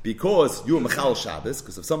mazik? Because you're Mechal Shabbos,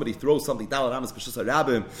 because if somebody throws something, Dalar Amis, B'Shus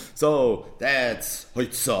HaRabim, so that's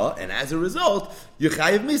Hoitzah, and as a result, you're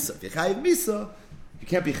Chayiv Misa. If you're Chayiv Misa, you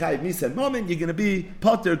can't be chayiv misa at moment. You're going to be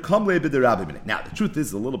potter kamle b'derabim. Now, the truth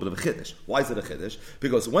is a little bit of a chiddush. Why is it a chiddush?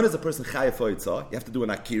 Because when is a person chayiv foitzah? You have to do an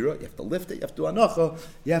akira. You have to lift it. You have to do anacha.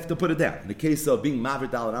 You have to put it down. In the case of being maver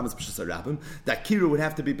dalar amis b'shus harabim, the akira would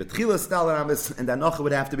have to be betchilas dalar amis, and the anacha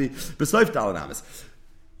would have to be b'soif dalar amis.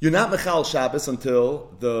 You're not mechal Shabbos until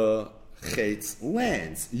the chetz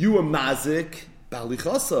lands. You are mazik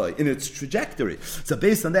balichasai in its trajectory. So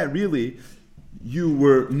based on that, really, you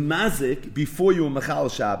were mazik before you were mechal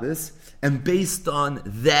Shabbos, and based on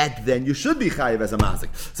that, then you should be chayiv as a mazik.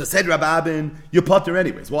 So said Rab Abin, you're potter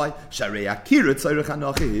anyways. Why? Sharei akira tzorech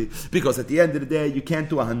hanachi. Because at the end of the day, you can't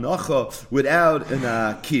do a hanacha without an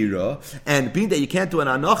akira, and being that you can't do an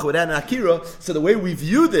hanacha without an akira, so the way we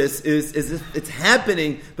view this is if it's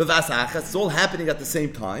happening b'vas achas, it's all happening at the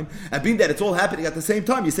same time, and being that it's all happening at the same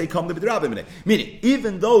time, you say kam le'b'derabim. Meaning,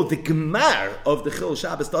 even though the gemar of the Chil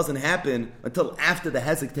Shabbos doesn't happen until after the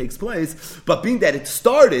hezek takes place, but being that it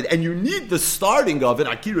started, and you need the starting of it,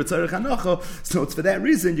 akira tzarech hanacha, so it's for that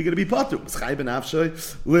reason you're going to be potter.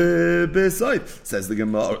 Says the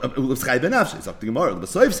Gemara,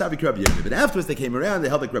 but afterwards they came around, they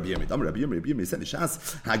held like Rabbi Yirmiyah. Rabbi Yirmiyah said,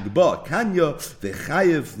 "Shas hagba kanya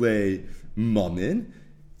v'chayev le mamin."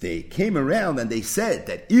 They came around and they said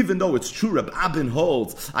that even though it's true Rab Abin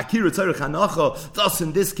holds akira tzarech hanacha, thus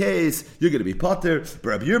in this case you're going to be potter, but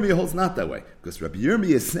Rabbi Yirmiyah holds not that way, because Rabbi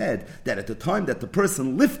Yirmiyah said that at the time that the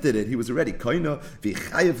person lifted it, he was already koina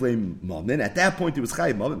v'chayev le'mamin. At that point he was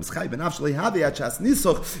chayev mamin, chayev benafshalei havi achas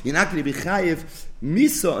nisoch. You're not going to be chayev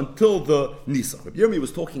misa until the nisoch. Rabbi Yirmiyah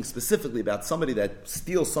was talking specifically about somebody that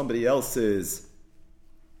steals somebody else's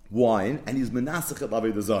wine, and he's menasech at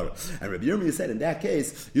avodah zara. And Rabbi Yirmiyah said, in that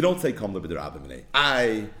case, you don't say kam le'b'derabim.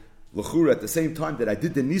 I, l'chura, at the same time that I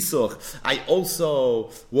did the nisuch, I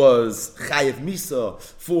also was chayev misa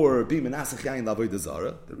for being menasech yain avodah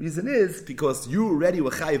zara. The reason is because you already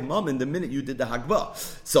were chayev mamin the minute you did the hagba.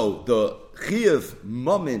 So the chayev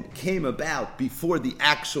mamin came about before the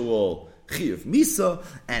actual chiyuv misa,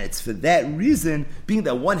 and it's for that reason, being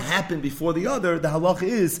that one happened before the other, the halacha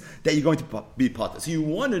is that you're going to be potter. So you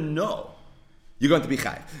want to know. You're going to be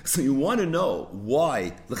chayiv. So you want to know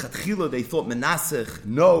why lechatchila they thought menasech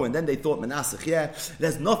no, and then they thought menasech yeah. It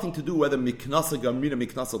has nothing to do whether miknasa gamrina,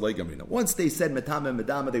 miknasa loy gamrina. Once they said metame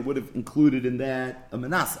medama, they would have included in that a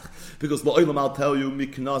menasech, because la'olam I'll tell you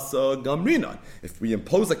miknasa gamrina. If we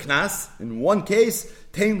impose a knas in one case,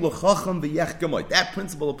 tein l'chacham v'yech gamoy. That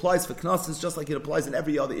principle applies for knas just like it applies in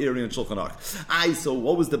every other area in Shulchan Aruch. So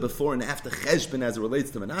what was the before and after cheshbon as it relates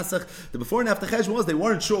to menasech? The before and after cheshbon was they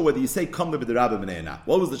weren't sure whether you say kam b'derabah b'nei not.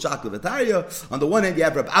 What was the shakla v'tarya? On the one hand, you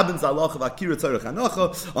have Rab Abin's halacha v'akira tzarech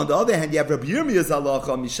hanacha. On the other hand, you have Rab Yirmiyah's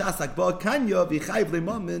halacha mishas akba kanya v'chayv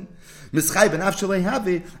le'mamin mischayv and afshalei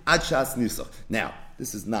havi ad shas nisach. Now,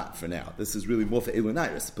 this is not for now. This is really more for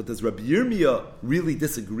Elunairis. But does Rabbi Yirmiyah really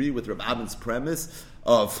disagree with Rab Abin's premise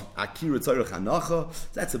of Akira Tzarech Hanacha?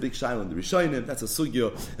 That's a big shaila in the Rishonim. That's a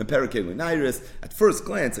sugya in Perek Elunairis. At first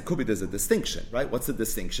glance, it could be there's a distinction, right? What's the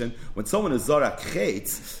distinction? When someone is Zarak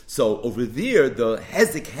Chetz, so over there, the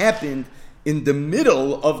Hezek happened in the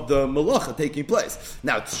middle of the Malacha taking place.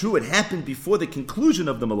 Now, it's true, it happened before the conclusion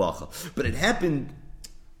of the Malacha, but it happened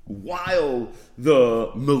while the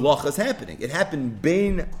melacha is happening. It happened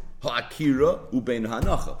bein ha'akira ubein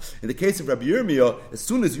ha'anacha. In the case of Rabbi Yirmiyah, as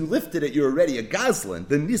soon as you lifted it, you're already a gazlan.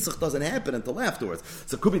 The nisach doesn't happen until afterwards.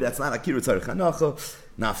 So it could be that's not akira tzarech ha'anacha.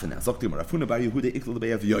 Not for now. Rav Huna bar Yehuda ikla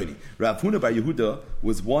l'bei Avyoni. Rav Huna bar Yehuda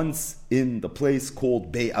was once in the place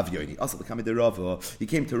called Bei Avyoni. Also, the Kamei de Rava, he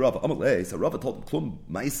came to Rava. Amalei, so Rava told him, Klum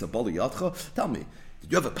ma'isa bali yatcha. Tell me,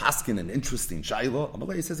 did you ever paskin an interesting shayla?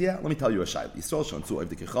 Amalei says, yeah, let me tell you a shayla. Yisrael shon zu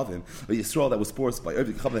Ovdei Kechavim, a Yisrael that was forced by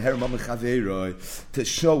Ovdei Kechavim Herimam Chaveiroi to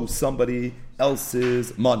show somebody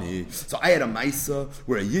else's money. So I had a maisa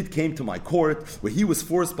where a yid came to my court where he was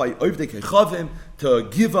forced by Ovdei Kechavim to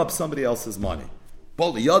give up somebody else's money.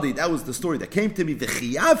 That was the story that came to me.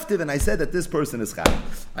 And I said that this person is chayiv.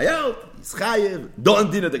 Ayel, he's chayiv. Don't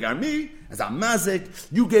dina de garmi as a mazik.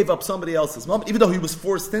 You gave up somebody else's money, even though he was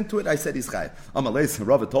forced into it. I said he's chayiv. Amalei,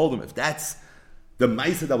 Rava told him, if that's the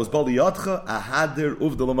ma'isa that was bali yatcha, ahadir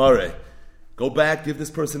uvdalamare. Go back, give this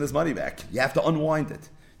person his money back. You have to unwind it.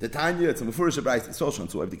 The Tanya, it's in the first Shabbat, Yisrael,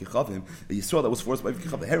 so Avdi Kechavim, Yisrael that was forced by Avdi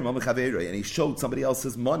Kechavim, Herimam Chaveiroi, and he showed somebody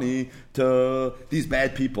else's money to these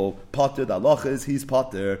bad people. Potter, the Allah is, he's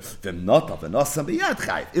Potter.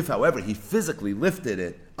 If, however, he physically lifted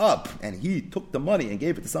it up and he took the money and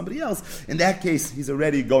gave it to somebody else, in that case, he's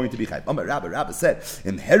already going to be chayv. Rabbi said,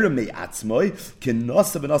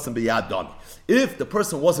 if the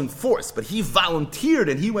person wasn't forced, but he volunteered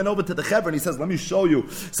and he went over to the chever and he says, let me show you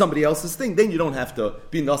somebody else's thing, then you don't have to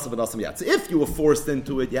be nasav and nasam yad. So if you were forced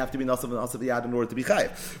into it, you have to be nasav and nasam yad in order to be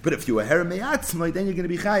chayv. But if you were herem me'atzmai, then you're going to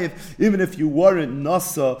be chayv, even if you weren't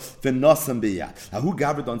nasa v'nasam b'yad. Ahu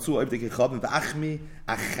gavred on su avdei kechavim v'achmi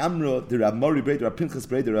achamra the Rav Mori breder Rav Pinchas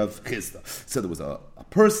breder Rav Chisda. So there was a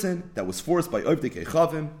person that was forced by avdei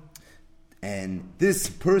kechavim, and this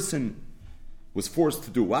person was forced to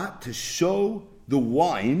do what? To show the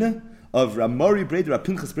wine of Rav Mori breder Rav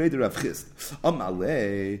Pinchas breder Rav Chisda.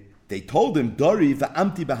 Amalei, they told him, Dari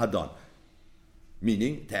va'amti b'hadan.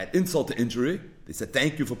 Meaning, to add insult to injury. They said,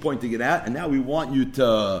 thank you for pointing it out, and now we want you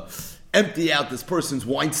to empty out this person's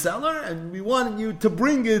wine cellar, and we want you to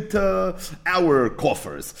bring it to our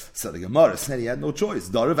coffers. So the Gemara said he had no choice.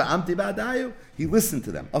 Dari va'amti b'hadayu. He listened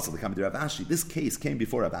to them. Also, the Kamei de Rav Ashi. This case came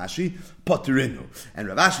before Rav Ashi, Poterinu. And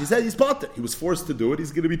Rav Ashi said he's Poter. He was forced to do it.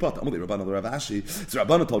 He's going to be Poter. Amalei Rabbanu Rav Ashi. So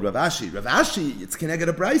Rabbanu told Rav Ashi, it's Keneged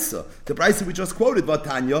a Braisa. The Braisa we just quoted,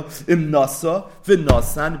 Vatanya, Im Nasa,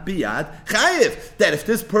 V'nasan, Biyad, Chayiv. That if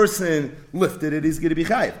this person lifted it, he's going to be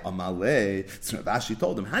Chayiv. Amalei. So Rav Ashi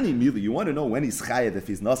told him, Hani Mili, you want to know when he's Chayiv, if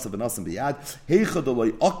he's Nasa, V'nasan, Biyad?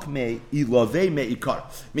 Heichadoloi Okmei, Ilavei Me'ikar.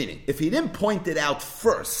 Meaning, if he didn't point it out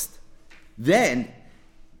first, then,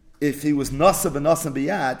 if he was nasa b'nasa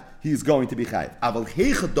b'yad, he's going to be chayiv.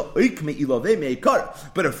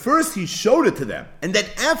 But at first he showed it to them, and then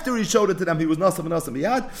after he showed it to them, he was nasa b'nasa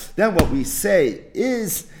b'yad. Then what we say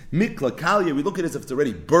is mikla kalya. We look at it as if it's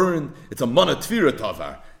already burned. It's a mana tvira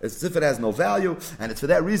tavar, as if it has no value, and it's for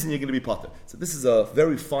that reason you're going to be potter. So this is a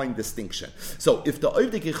very fine distinction. So if the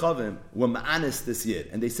Ovdei Kechavim were ma'anis this yid,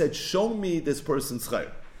 and they said, show me this person's chayr,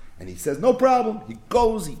 and he says, no problem, he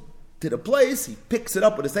goes, to the place, he picks it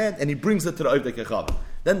up with his hand, and he brings it to the Ovdei Kechavim.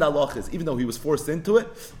 Then the halach is, even though he was forced into it,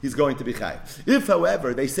 he's going to be chayiv. If,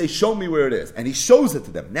 however, they say, show me where it is, and he shows it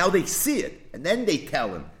to them, now they see it, and then they tell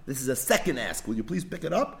him, this is a second ask, will you please pick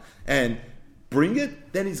it up and bring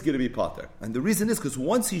it, then he's going to be potter. And the reason is because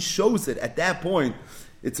once he shows it, at that point,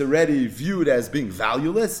 it's already viewed as being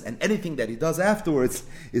valueless, and anything that he does afterwards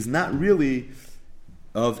is not really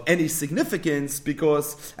of any significance,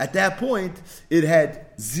 because at that point it had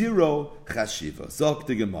zero chashiva. Zok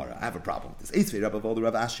the Gemara. I have a problem with this. Eitzvei Rabbi Volder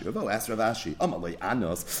Rav Ashi. Ask Rav Ashi. Amalei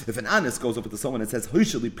Anos. If an Anos goes over to someone and says,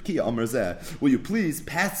 "Hoishali Pekiya Amar Zeh, will you please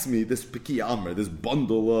pass me this Pekiya Amar, this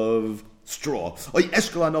bundle of straw, or this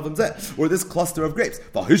cluster of grapes?"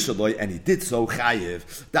 And he did so. Chayiv.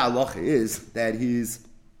 The halacha is that he's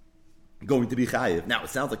going to be chayiv. Now it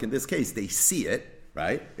sounds like in this case they see it.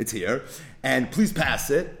 Right? It's here. And please pass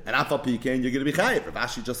it. And afal pikein, you're going to be chayiv. Rav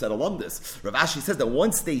Ashi just said alumnus. Rav Ashi says that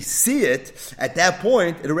once they see it, at that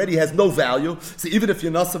point, it already has no value. So even if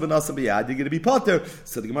you're nasa v'nasa b'yad, you're going to be potter.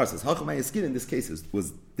 So the Gemara says, Hachamay Skin in this case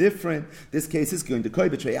was different. This case is going to koi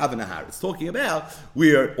betray avanahar. It's talking about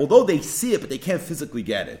where, although they see it, but they can't physically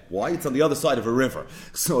get it. Why? It's on the other side of a river.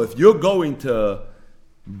 So if you're going to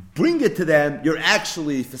bring it to them, you're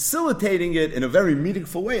actually facilitating it in a very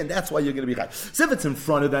meaningful way, and that's why you're going to be chayiv. So if it's in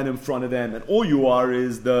front of them, and all you are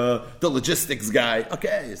is the logistics guy,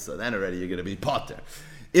 okay, so then already you're going to be potter.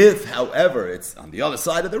 If, however, it's on the other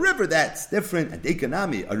side of the river, that's different. And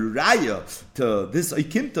dekanami, a raya to this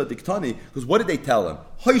aikimta diktani, because what did they tell him?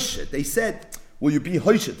 Hoishit. They said, will you be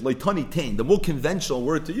hoishit, loitani tain? The more conventional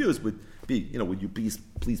word to use would be, would you please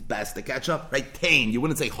pass the ketchup? Right? Tain. You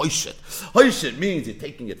wouldn't say hoishit. Hoishit means you're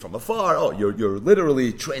taking it from afar. Oh, you're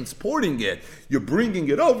literally transporting it. You're bringing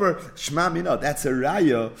it over. Shma mina. That's a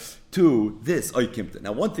raya to this oikimta.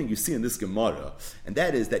 Now, one thing you see in this Gemara, and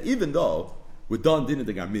that is that even though we're done din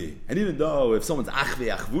de gami, and even though if someone's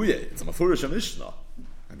achve achvuye, it's a mafurish mishnah.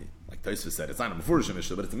 I mean, like Tosfos said, it's not a mafurish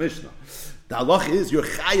mishnah, but it's a mishnah. The halach is you're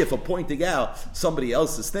chayiv for pointing out somebody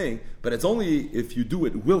else's thing, but it's only if you do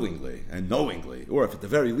it willingly and knowingly, or if at the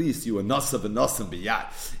very least you are nasav and nasim biyat.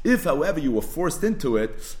 If, however, you were forced into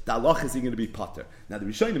it, the halach is going to be potter. Now, the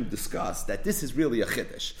Rishonim discussed that this is really a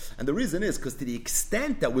chiddush, and the reason is because to the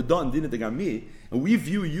extent that we're done din de gami, and we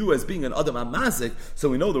view you as being an adam amazik, so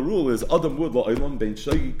we know the rule is adam wood la'olam bein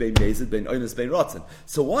shoyik bein mezid bein oinus bein ratzin.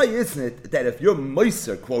 So why isn't it that if you're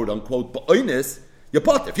meiser, quote unquote, ba'oinus, you're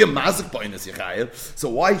potter? If you're mazik ba'oinus, you're chayiv. So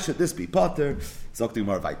why should this be potter? Zok the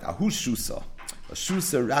Gemara vayta. Hu shusa. A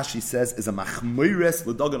shusa, Rashi says, is a machmoires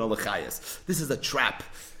l'dogan olachayas. This is a trap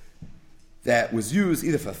that was used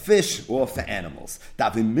either for fish or for animals. There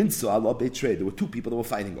were two people that were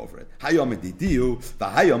fighting over it.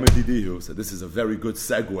 So this is a very good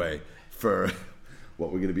segue for what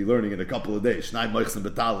we're going to be learning in a couple of days. And all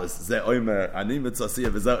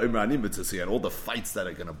the fights that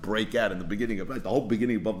are going to break out in the beginning of the whole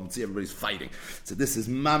beginning of Bava Kama, everybody's fighting. So this is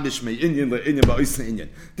mamish me inyan le'inyan ba'oisna inyan.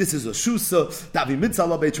 This is a shusa davi mitzah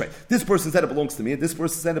la betray. This person said it belongs to me, and this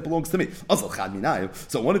person said it belongs to me.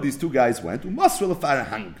 So one of these two guys went. He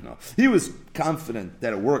was confident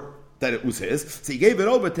that it worked, that it was his, so he gave it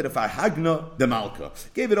over to the Farhagna de Malka.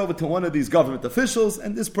 Gave it over to one of these government officials,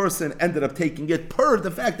 and this person ended up taking it per the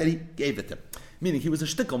fact that he gave it to him. Meaning he was a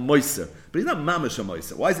shtickle moiser, but he's not mamash a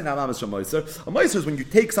moiser. Why is he not mamash a moiser? A moiser is when you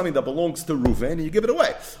take something that belongs to Reuven and you give it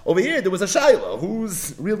away. Over here, there was a Shiloh.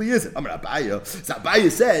 Whose really is it? Amar Abaya. So Abaya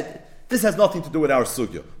said, this has nothing to do with our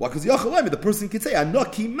sugya. Why? Because the person can say,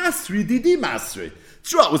 Anoki masri didi masri.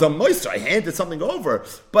 Sure, it was a moister. I handed something over,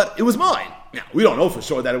 but it was mine. Now, we don't know for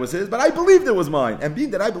sure that it was his, but I believed it was mine. And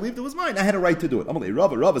being that I believed it was mine, I had a right to do it. Amalei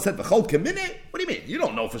Rava said, V'chol kamine? What do you mean? You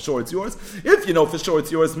don't know for sure it's yours. If you know for sure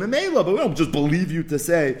it's yours, memela, but we don't just believe you to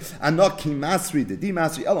say, Anoki masri didi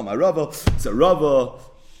masri elam Rava. So Rava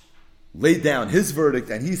laid down his verdict,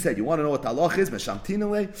 and he said, you want to know what the halach is?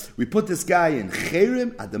 Meshamtinale. We put this guy in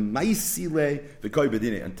cherim ademaisile v'koi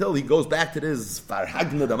bedine until he goes back to this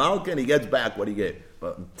farhagna damalka and he gets back what he gave.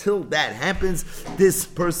 But until that happens, this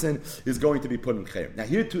person is going to be put in cherim. Now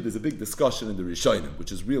here too, there's a big discussion in the Rishonim,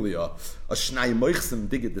 which is really a shnai moichsim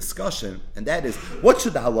digit discussion, and that is, what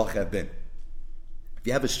should the halach have been? If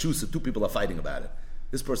you have a shus, so two people are fighting about it.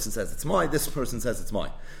 This person says it's mine, this person says it's mine.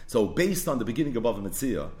 So based on the beginning of Bava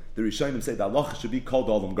Metzia, the Rishonim say the halacha should be called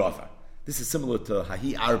Olam Gavar. This is similar to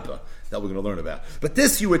Hahi Arba that we're going to learn about. But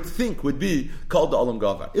this you would think would be called the Olam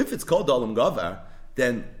Gavar. If it's called the Olam Gavar,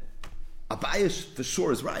 then Abayish for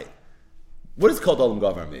sure is right. What does called Olam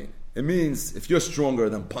Gavar mean? It means if you're stronger,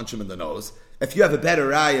 then punch him in the nose. If you have a better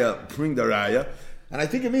raya, bring the raya. And I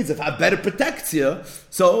think it means if I better protect you,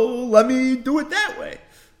 so let me do it that way.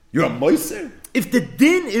 You're a moiser? If the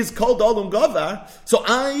din is called Olam Gavar, so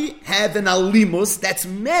I have an alimus that's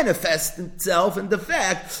manifest itself in the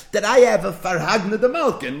fact that I have a Farhagna de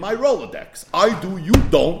Malka in my Rolodex. I do, you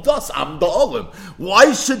don't, thus I'm the Olam.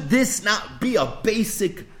 Why should this not be a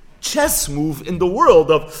basic chess move in the world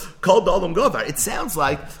of Kol Dalam Gavar. It sounds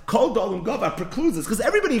like Kol Dalam Gavar precludes this, because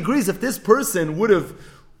everybody agrees if this person would have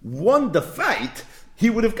won the fight, he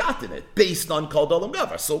would have gotten it based on Kol Dalam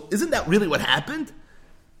Gavar. So isn't that really what happened?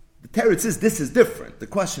 The teretz is this is different. The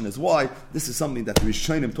question is why. This is something that the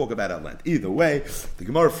Rishonim talk about at length. Either way, the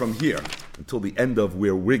Gemara from here until the end of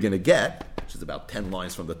where we're going to get, which is about 10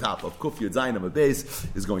 lines from the top of Kuf Yud Zayin Amud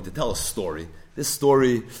Beis, is going to tell a story. This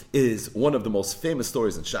story is one of the most famous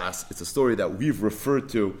stories in Shas. It's a story that we've referred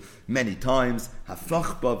to many times.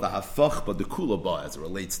 Hafachba v'hafachba the kulaba, as it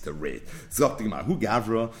relates to raid. Zok the Gemara, Hu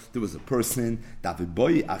Gavra, there was a person, David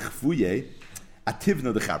Boy Achfuye,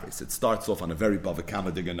 Ativna the Chavris. It starts off on a very Bava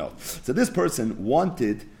Kama note. So this person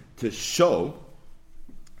wanted to show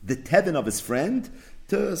the tevin of his friend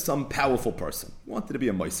to some powerful person. Wanted to be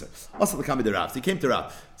a moiser. Also the Kama de Rav. So he came to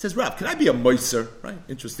Rav. He says, Rav, can I be a moiser? Right?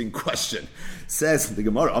 Interesting question. Says the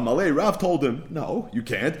Gemara, Amalei, Rav told him, no, you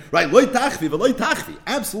can't. Right? Loi tachvi v'loi tachvi.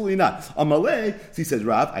 Absolutely not. Amalei, so he says,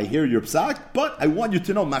 Rav, I hear your psak, but I want you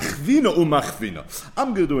to know machvina umachvina.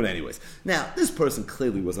 I'm going to do it anyways. Now, this person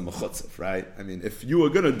clearly was a mechutzav, right? I mean, if you were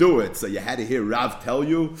going to do it, so you had to hear Rav tell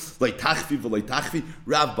you, loi tachvi v'loi tachvi.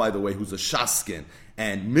 Rav, by the way, who's a shaskin,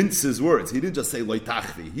 and minces words. He didn't just say loy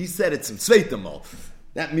tachvi. He said it's in sveitamol.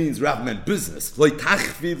 That means Rav meant business. Loy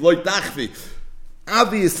tachvi, loy tachvi.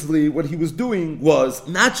 Obviously, what he was doing was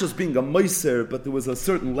not just being a moiser, but there was a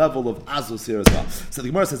certain level of azus here as well. So the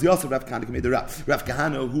Gemara says, also Rav Kahana made the Rav. Rav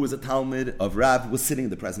Kahana, who was a Talmud of Rav, was sitting in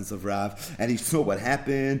the presence of Rav, and he saw what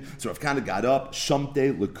happened. So Rav Kahana got up,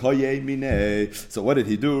 shamte lekoye mine. So what did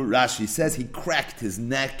he do? Rashi says he cracked his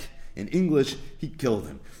neck. In English, he killed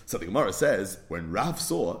him. So the Gemara says, when Rav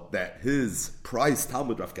saw that his prized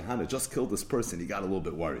Talmud Rav Kahana just killed this person, he got a little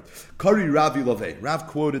bit worried. Kari Ravi Lovei. Rav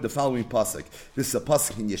quoted the following pasuk. This is a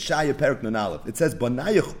pasuk in Yeshaya Perek Nun Aleph. It says,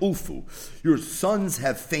 Banayach ulfu. Your sons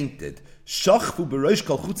have fainted. Shachfu b'rosh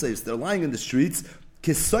kol chutzayis. They're lying in the streets.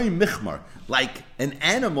 Kisoy michmar. Like an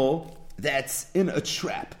animal that's in a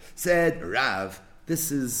trap. Said Rav,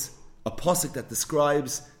 this is a pasuk that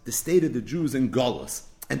describes the state of the Jews in Galus,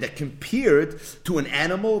 and that compared to an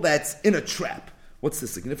animal that's in a trap. What's the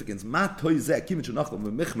significance? When an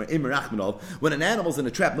animal's in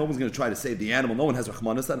a trap, no one's going to try to save the animal. No one has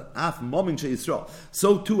rachmanas.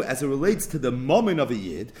 So too, as it relates to the moment of a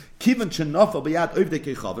yid, as soon as the Ovdei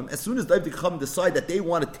Kechavim decide that they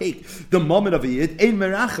want to take the moment of a yid,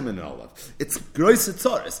 it's gross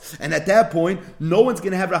tzaris. And at that point, no one's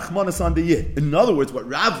going to have rachmanas on the yid. In other words, what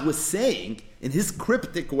Rav was saying in his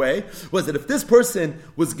cryptic way was that if this person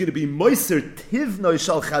was going to be moiser tivnoi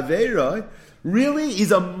shal chaveiroi, really,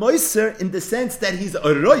 he's a moiser in the sense that he's a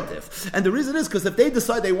roitif. And the reason is because if they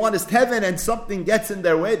decide they want his teven and something gets in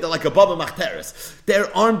their way, they're like a baba machteres.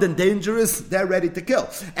 They're armed and dangerous, they're ready to kill.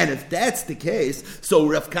 And if that's the case, so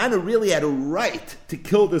Rav Kahana really had a right to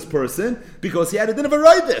kill this person because he had a din of a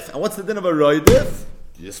roitif. And what's the din of a roitif?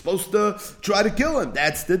 You're supposed to try to kill him.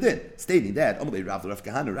 That's the din. Stating that, Rav told Rav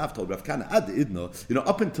Kahana,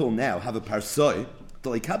 up until now, have a parsoi. So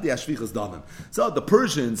the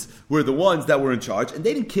Persians were the ones that were in charge, and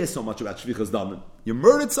they didn't care so much about shvichas damim. You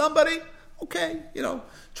murdered somebody? Okay,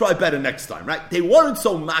 try better next time, right? They weren't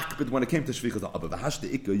so makbid when it came to shvichas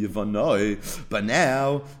damim. But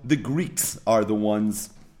now, the Greeks are the ones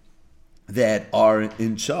that are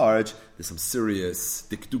in charge. There's some serious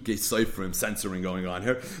dikduke seifrim censoring going on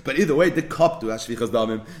here. But either way, the kaptu shvichas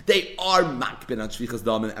damim, they are makbid on shvichas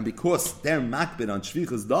damim, and because they're makbid on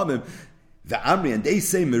shvichas damim, the Amri, and they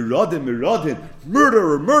say miradin,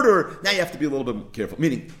 murderer. Now you have to be a little bit careful.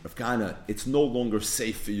 Meaning, Rav Kahana, it's no longer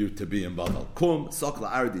safe for you to be in Bavel. Kum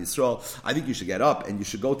sakla Eretz Yisrael. I think you should get up and you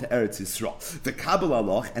should go to Eretz Yisrael. The Kabbalah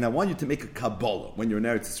Loch, and I want you to make a Kabbalah when you're in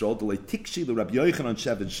Eretz Yisrael. The Leitikshi the Rabbi Yochanan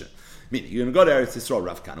Shevinshin. Meaning, you're going to go to Eretz Yisrael,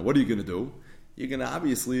 Rav Kahana. What are you going to do? You're going to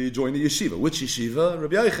obviously join the yeshiva. Which yeshiva?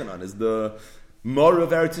 Rabbi Yochanan is the Mor of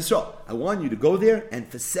Eretz Yisrael. I want you to go there, and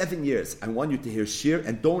for 7 years, I want you to hear shir,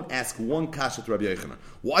 and don't ask one kasha to Rabbi Yochanan.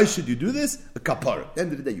 Why should you do this? A kapara. At the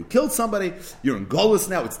end of the day, you killed somebody, you're in Golus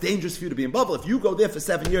now, it's dangerous for you to be in Bavel. If you go there for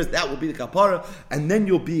 7 years, that will be the kapara, and then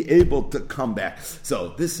you'll be able to come back.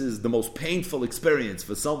 So this is the most painful experience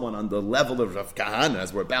for someone on the level of Rav Kahana,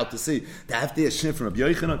 as we're about to see, to have to hear shir from Rabbi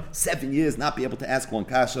Yochanan, 7 years, not be able to ask one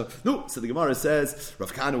kasha. No, so the Gemara says,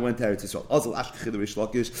 Rav Kahana went to Eretz Yisrael. Azal Ashkechid Rish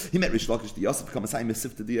Lakish, he met Rish Lakish, the Yosef become a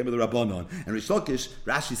Saimesif to the Emel Rabbanon. And Rish Lakish,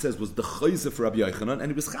 Rashi says, was the chayzer for Rabbi Yochanan, and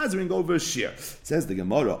he was chazering over a shir. Says the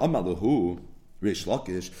Gemara, Amalahu, Rish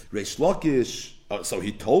Lakish, so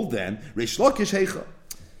he told them, Rish Lakish heicha.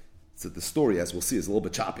 So the story, as we'll see, is a little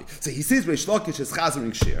bit choppy. So he sees Rish Lakish is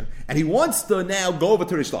chazering shir, and he wants to now go over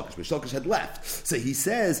to Rish Lakish. Rish Lakish had left. So he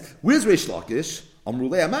says, where's Rish Lakish?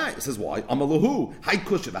 Amrulei Amai. It says, why? Amalahu. Hai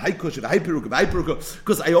kusha, hai kusha, hai peruka, hai peruka.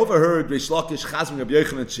 Because I overheard Reish Lakish chazing Rabbi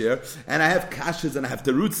Yochanan's share, and I have kashas, and I have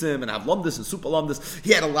terutzim, and I have lomdus and super lomdus.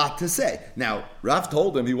 He had a lot to say. Now, Rav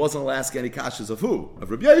told him he wasn't allowed to ask any kashas of who?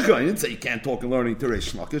 Of Rabbi Yochanan. He didn't say you can't talk and learning to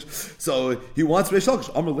Reish Lakish. So he wants Reish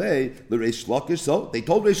Lakish. Amrulei, the Reish Lakish. So they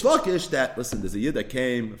told Reish Lakish that, listen, there's a yid that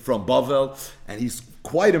came from Bavel, and he's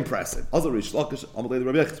quite impressive. Also, Reish Lakish, Amalei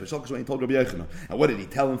Rabbi Yochanan. Reish Lakish when he told Rabbi Yochanan. And what did he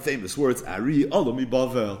tell him? Famous words, Ari Alami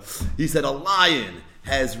Bavel. He said, a lion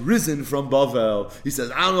has risen from Bavel. He says,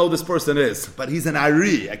 I don't know who this person is, but he's an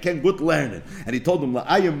Ari. I can't good learn it. And he told him,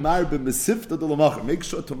 make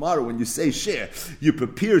sure tomorrow when you say share, you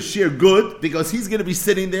prepare share good, because he's going to be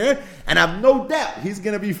sitting there, and I have no doubt he's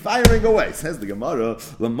going to be firing away. Says the Gemara,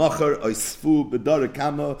 Bava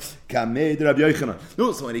Kama.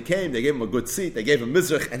 So when he came, they gave him a good seat, they gave him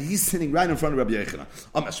Mizrach, and he's sitting right in front of Rabbi Yochanan.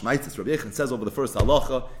 Rabbi Yochanan says over the first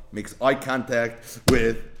halacha, makes eye contact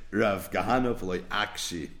with Rav Kahana for like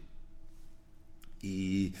Akshi.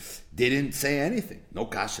 He didn't say anything. No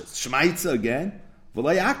kashas. Shmaitza again.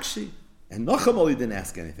 V'lay Akshi. And Nochamal he didn't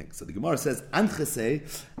ask anything. So the Gemara says, Anchase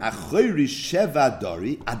Achoyri Sheva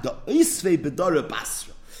Dori Ada Isvei Bedara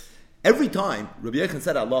Basra. Every time Rabbi Yochanan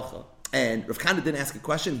said halacha and Rav Kahana didn't ask a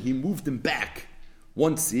question, he moved him back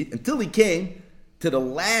one seat until he came to the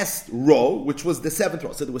last row, which was the seventh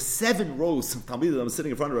row. So there were 7 rows of Talmidim that were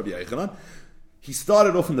sitting in front of Rabbi Yochanan. He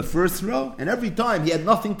started off in the first row, and every time he had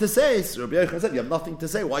nothing to say. So Rabbi Yochanan said, you have nothing to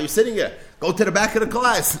say, why are you sitting here? Go to the back of the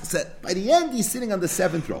class. Said, by the end, he's sitting on the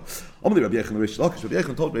 7th row. Rabbi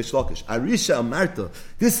Yochanan told Reish Lakish, Arisha Amarta,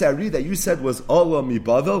 this Ari that you said was Allah mi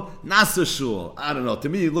Bavel, Nasa Shul. I don't know, to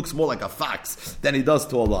me he looks more like a fox than he does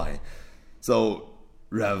to a lion. So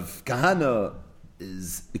Rav Kahana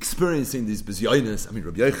is experiencing these bizyonis. I mean,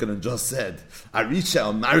 Rabbi Yochanan just said, Arisha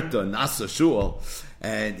Amarta, Nasa Shul.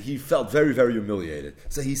 And he felt very, very humiliated.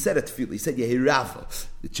 So he said at Tefillah, he said, Yehirava,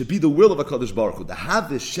 it should be the will of HaKadosh Baruch Hu, the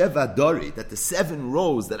Havi Sheva Dori, that the 7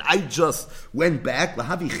 rows that I just went back,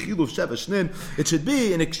 Lahavi Chilu Sheva Shnin, it should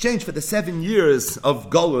be in exchange for the 7 years of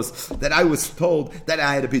Golus that I was told that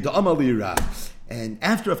I had to be the Amali Rav. And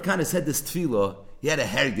after Rav Kahana said this Tefillah, he had a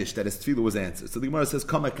hergish that his tefillah was answered. So the Gemara says,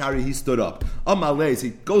 Kamakari, he stood up. Amalei, he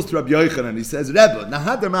goes to Rabbi Yochanan and he says, Rebbe,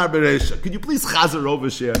 Nahadar Mar Beresha, could you please chazer over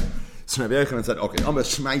here? So Rabbi Yochanan said, okay, Amar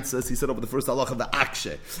Shmaitzas, he said over the first halach of the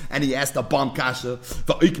Akshe, and he asked a bomb kasha,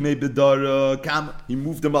 Va'ikmei Bava Kama, he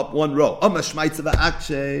moved him up 1 row. Amar Shmaitzas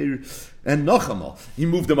Va'akshe, and Nochamal, he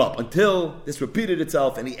moved him up until this repeated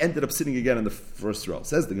itself, and he ended up sitting again in the first row.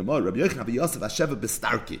 Says the Gemara, Rabbi Yochanan Yosef Hasheva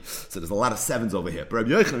Bestarki. So there's a lot of 7s over here. But Rabbi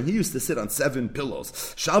Yochanan, he used to sit on 7 pillows.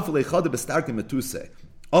 Shavle Chada Bestarki Metuse.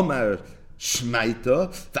 Amar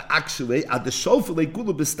Shmaita, the actually at the shofle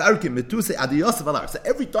gulu bestarkim metuse ad Yosef alar. So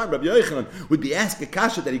every time Rabbi Yochanan would be asked a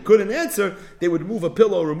kasha that he couldn't answer, they would remove a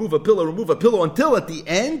pillow until at the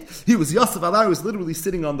end he was Yosef alar, who was literally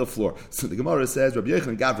sitting on the floor. So the Gemara says Rabbi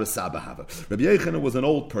Yochanan gavra sabahava. Rabbi Yochanan was an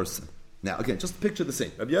old person. Now again, just picture the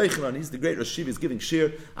scene. Rabbi Yochanan, he's the great Rosh Yeshiva, he's giving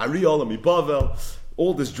shir, Ari Olam Bavel.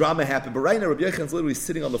 All this drama happened, but right now Rabbi Yochanan's literally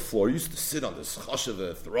sitting on the floor. He used to sit on this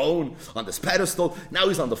chashav throne, on this pedestal. Now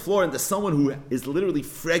he's on the floor, and there's someone who is literally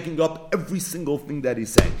fragging up every single thing that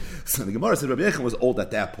he's saying. So the Gemara said Rabbi Yochanan was old at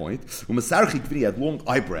that point. He had long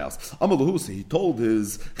eyebrows. Amalahu, he told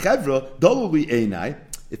his chevra, Daluli einai,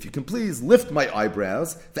 if you can please lift my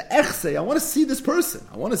eyebrows. The echse, I want to see this person.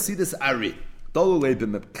 I want to see this Ari. Dalulei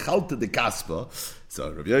b'mekchalta de kaspa. So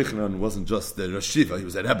Rabbi Yochanan wasn't just the Rosh Yeshiva, he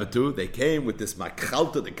was at Rebbe too. They came with this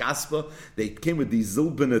makchalta de kaspa. They came with these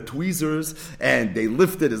zilbina tweezers, and they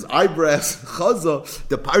lifted his eyebrows. Chaza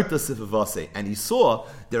de parta sifavase, and he saw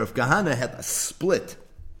that Rav Kahana had a split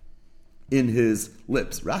in his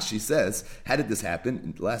lips. Rashi says, how did this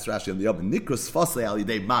happen? The last Rashi on the oven, Nikros Fasei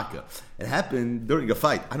Alidei Maka. It happened during a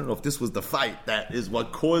fight. I don't know if this was the fight that is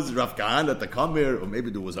what caused Rav Kahana to come here, or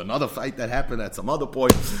maybe there was another fight that happened at some other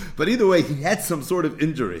point. But either way, he had some sort of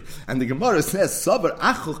injury. And the Gemara says, Sabar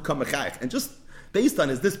Achuch Kamachayach. And just based on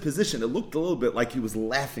his disposition, it looked a little bit like he was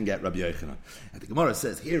laughing at Rabbi Yochanan. And the Gemara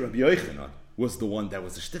says, here Rabbi Yochanan was the one that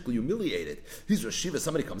was shtickly humiliated. He's Rosh Yeshiva,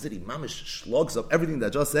 somebody comes in, he mamish slugs up everything that I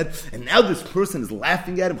just said, and now this person is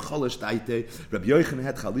laughing at him. Chalash taite. Rabbi Yochanan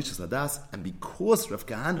had chalishas hadas, and because Rav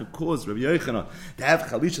Kahana caused Rabbi Yochanan to have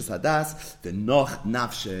chalishas hadas, the noch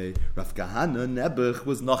nafshe, Rav Kahana nebuch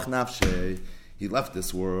was noch nafshe. He left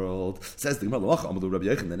this world. Says the Gemara, Rabbi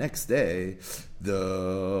Yochanan, the next day,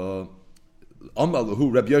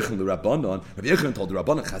 Amalahu Rabbi Yochanan the Rabbanon. Rabbi Yochanan told the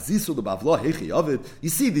Rabbanon, Chazisu the Bavla Hechi Yavid. You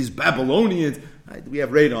see these Babylonians. Right? We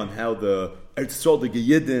have read on how the Eretz Yisrael, the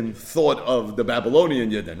Yidden thought of the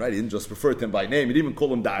Babylonian Yidden, right? He didn't just refer to him by name. He didn't even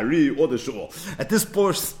call him Dari or the Shul. At this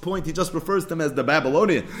point, he just refers to them as the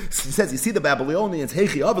Babylonian. He says, you see the Babylonians,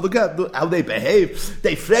 look at how they behave.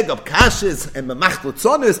 They frag up kashes and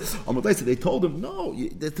memachtlotzonis. They told him, no,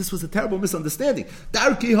 this was a terrible misunderstanding.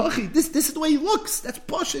 Darki hachi, this is the way he looks. That's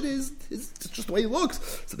posh, it's just the way he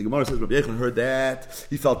looks. So the Gemara says, Rabbi Yechon heard that.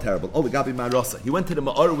 He felt terrible. Oh, the Gabi Marasa. He went to the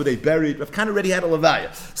Ma'ara where they buried. Rav Kahana already had a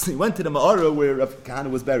levaya. So he went to the Ma'ara where Rav Kahana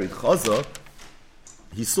was buried. Chaza,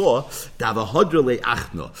 he saw Davahadra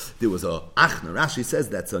Achna. There was a Achna. Rashi says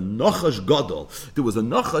that's a Nachash Gadol. There was a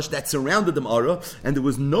Nachash that surrounded the Ma'ara, and there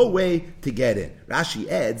was no way to get in. Rashi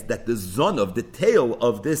adds that the zon of the tail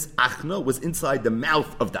of this Achna was inside the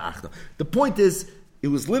mouth of the Achna. The point is, it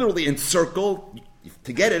was literally encircled.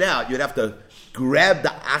 To get it out, you'd have to grab the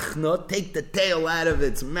achna, take the tail out of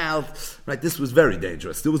its mouth. Right, this was very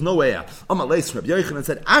dangerous. There was no way out. Amalei Rabbi Yochanan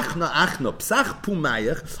said, "Achna, achna, psach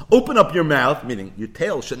pumayach. Open up your mouth, meaning your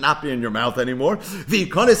tail should not be in your mouth anymore.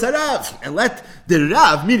 V'yikones harav, and let the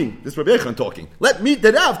Rav, meaning this Rabbi Yochanan talking, let me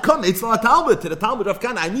the Rav come. It's not a Talmud to the Talmud of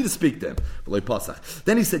Kana. I need to speak to him."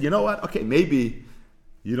 Then he said, "You know what? Okay, maybe."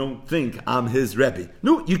 You don't think I'm his Rebbe.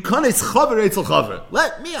 No, you can't chaver etzel chaver.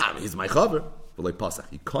 Let me, he's my chaver. He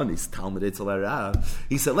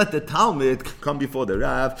said, let the Talmud come before the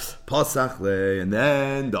Rav, and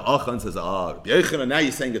then the Achan says, Rabbi Yochanan, now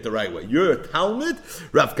you're saying it the right way. You're a Talmud,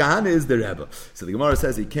 Rav Kahana is the Rebbe. So the Gemara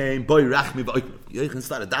says he came, Yochanan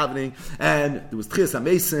started davening, and there was Tchias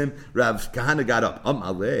HaMesim, Rav Kahana got up.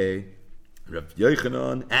 Rav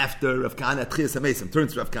Yochanan, after Rav Kahana, Tchias HaMesim,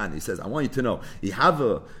 turns to Rav Kahana. He says, I want you to know,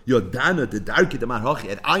 Yodana, the Darki, the Marhachi,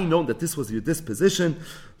 had I known that this was your disposition,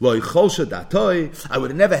 I would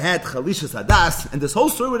have never had Chalishas Hadas, and this whole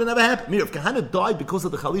story would have never happened. Rav Kahana died because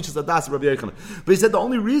of the Chalishas Hadas of Rabbi Yochanan. But he said, the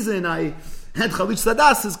only reason I had Chalishas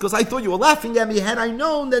Hadas is because I thought you were laughing at me. Had I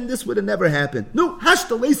known, then this would have never happened. No,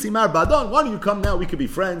 Hashta Leisi Mar Badon, why don't you come now? We could be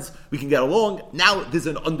friends. We can get along. Now there's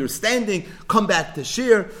an understanding. Come back to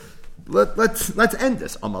Shir. Let's end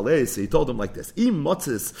this. Amalei, he told him like this. He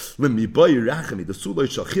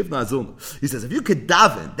says, if you could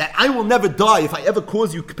daven that I will never die, if I ever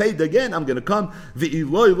cause you paid again, I'm going to come. But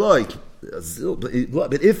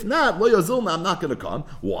if not, I'm not going to come.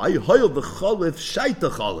 Why? So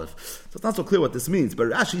it's not so clear what this means. But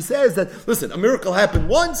Rashi says that, listen, a miracle happened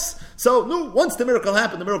once. So, no, once the miracle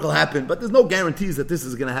happened. But there's no guarantees that this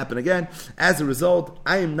is going to happen again. As a result,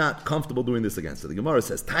 I am not comfortable doing this again. So the Gemara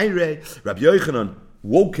says, Tairei, Rabbi Yochanan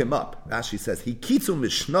woke him up. Rashi says, he kitzu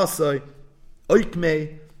mishnasai,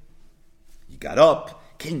 oikmei. He got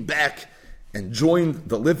up, came back, and joined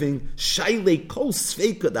the living. Shaile kol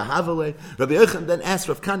sveika the havale. Rabbi Yochanan then asked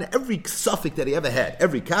Rav Kahana every suffix that he ever had,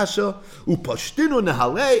 every kasha, upashtinu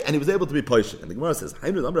nehale, and he was able to be poshet. And the Gemara says,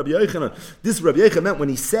 Hainu Rabbi Yochanan. This Rabbi Yochanan meant when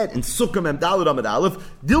he said in Sukkah Mem Daled Amud Aleph,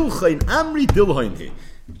 Dilchain Amri Dilhainhi.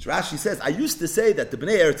 Rashi says, I used to say that the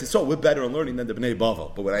Bnei Eretz Yisrael were better in learning than the Bnei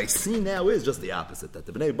Bava. But what I see now is just the opposite. That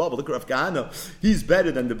the Bnei Bava, look at Rav Kahana, he's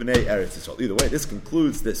better than the Bnei Eretz Yisrael. Either way, this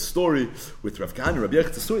concludes this story with Rav Kahana, Rabbi Yochanan.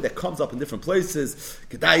 It's a story that comes up in different places.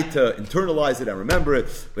 Kedai to internalize it and remember it.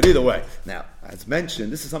 But either way, now, as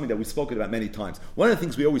mentioned, this is something that we've spoken about many times. One of the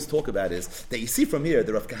things we always talk about is that you see from here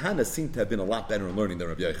that Rav Kahana seemed to have been a lot better in learning than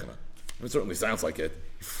Rabbi Yochanan. It certainly sounds like it.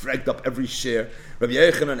 He fragged up every share. Rabbi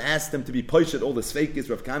Yochanan asked him to be poshet all the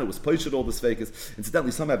sveikas. Rav Kahana was poshet all the sveikas.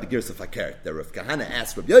 Incidentally, some have the Girsa Fakert that Rav Kahana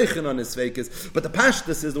asked Rabbi Yochanan his sveikas, but the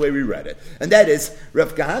pashtus is the way we read it. And that is,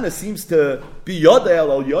 Rav Kahana seems to be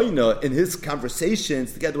Yodel al Yoina in his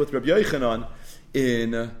conversations together with Rabbi Yochanan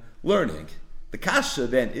in learning. The kasha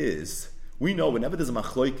then is, we know whenever there's a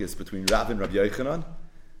machloikis between Rav and Rabbi Yochanan,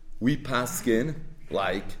 we paskin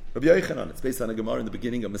like Rabbi Yochanan. It's based on a Gemara in the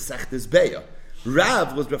beginning of Masechtes Beya.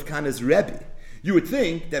 Rav was Rav Kahana's Rebbe. You would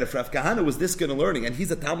think that if Rav Kahana was this good in learning, and he's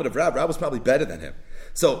a Talmud of Rav, Rav was probably better than him.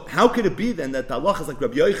 So how could it be then that the halacha is like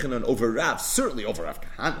Rabbi Yochanan over Rav, certainly over Rav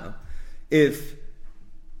Kahana, if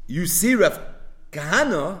you see Rav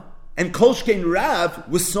Kahana and Kolshkein Rav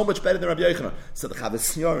was so much better than Rabbi Yochanan? So the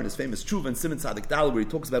Chavos Yair in his famous Tshuva and Simon Tzadik Dal, where he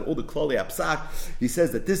talks about all the Klolei Apsak, he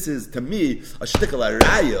says that this is, to me, a shtickle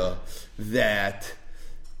araya, that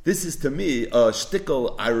this is, to me, a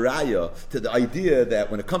shtickle araya to the idea that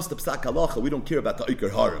when it comes to Psak Halacha, we don't care about the Iker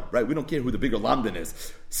Harim, right? We don't care who the bigger Lamdan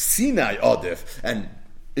is. Sinai Adif, and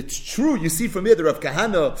it's true, you see from here that Rav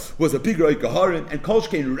Kahana was a bigger Iker Harim, and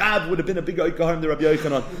Kolshkein Rav would have been a bigger Iker Harim than Rabbi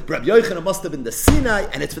Yochanan. But Rabbi Yochanan must have been the Sinai,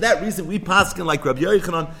 and it's for that reason we paskin like Rabbi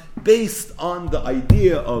Yochanan, based on the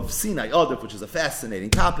idea of Sinai Adif, which is a fascinating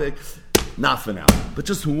topic. Not for now. But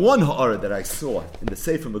just one ha'ara that I saw in the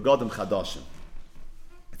Sefer Megadim Chadashim.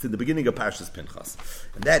 It's in the beginning of Parshas Pinchas.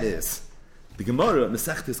 And that is The Gemara,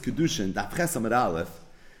 Mesechtes Kedushin, Daf Ches Amud Aleph,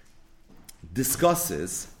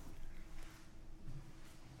 discusses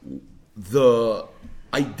the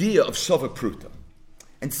idea of Shava Pruta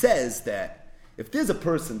and says that if there's a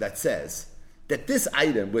person that says that this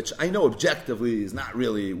item, which I know objectively is not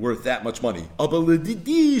really worth that much money, to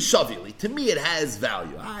me it has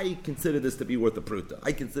value. I consider this to be worth a pruta.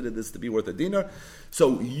 I consider this to be worth a dinar.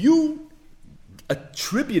 So you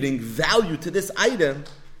attributing value to this item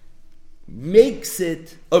makes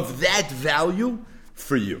it of that value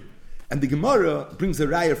for you. And the Gemara brings a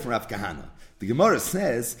raya from Rav Kahana. The Gemara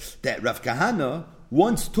says that Rav Kahana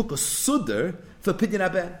once took a sudder for Pidyon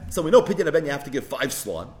Haben. So we know Pidyon Haben you have to give 5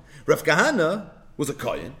 slon. Rav Kahana was a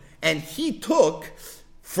kohen, and he took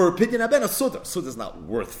for Pidyon Haben a sudder. Sudder is not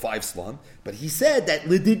worth 5 slon, but he said that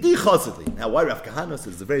lididi chazidli. Now, why Rav Kahana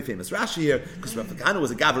says a very famous Rashi here? Because Rav Kahana was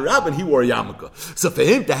a gaver rab and he wore a yarmulke. So for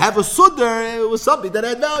him to have a sudder, it was something that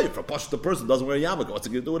had value. For a pashto person doesn't wear a yarmulke, what's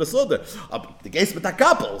he going to do with a sudder? The case with a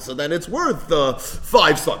couple, so then it's worth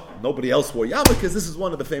 5 slon. Nobody else wore yarmulkes. This is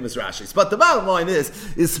one of the famous Rashis. But the bottom line is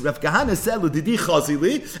Rav Kahana said lididi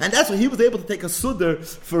chazidli, and that's why he was able to take a sudder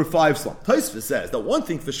for 5 slon. Tosfos says that one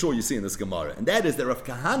thing for sure you see in this Gemara, and that is that Rav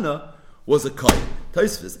Kahana was a kohen.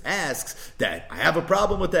 Tosfos asks that I have a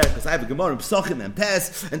problem with that because I have a Gemara in Pesachim and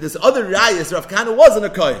Pes, and this other rayas Rav Kahana wasn't a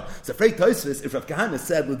kohen. So afraid Tosfos, if Rav Kahana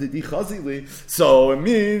said l'didi chazili, so it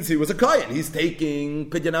means he was a kohen. He's taking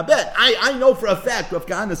Pidyon Haben. I know for a fact Rav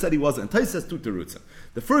Kahana said he wasn't. Tosfos says two terutzim.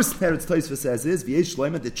 The first teretz Tosfos says is v'yesh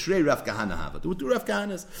shloima the trei Rav Kahana hava. There were 2 Rav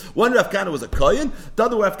Kahanas. One Rav Kahana was a kohen. The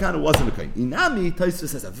other Rav Kahana wasn't a kohen. Inami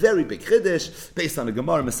Tosfos has a very big chiddush based on the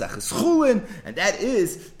Gemara Maseches Chulin, and that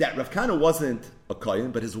is that Rav Kahana wasn't a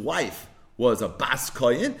kohen, but his wife was a bas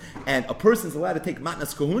kohen, and a person is allowed to take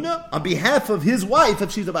matnas kahuna on behalf of his wife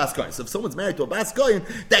if she's a bas kohen. So if someone's married to a bas kohen,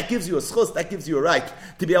 that gives you a schus, that gives you a right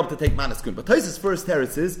to be able to take matnas kahuna. But Tosfos' first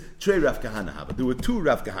teretz is trei Rav Kahana hava. There were 2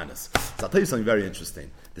 Rav Kahanas. So I'll tell you something very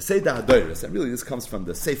interesting. The Seder HaDoros, and really this comes from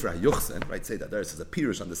the Sefer HaYuchsin, right? Seder HaDoros is a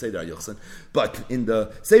pirush on the Seder HaYuchsin, but in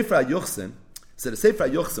the Sefer HaYuchsin, so the Sefer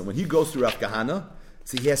HaYuchsin, when he goes to Rav Kahana,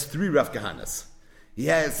 so he has 3 Rav Kahanas. He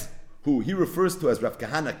has who he refers to as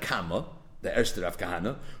Bava Kama, the Erste Rav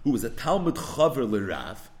Kahana, who was a Talmud Chaver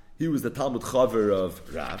l'Rav. He was the Talmud Chaver of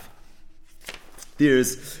Rav.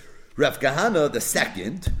 There's Rav Kahana the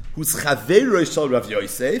second, who's Chaveroi Shal Rav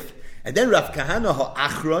Yosef, and then Rav Kahana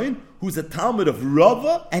ha'achroin, who's a Talmud of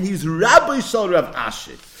Rava, and he's Rabbi Shal Rav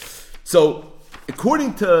Ashi. So,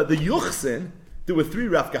 according to the Yuchsin, there were 3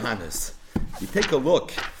 Rav Kahanas. You take a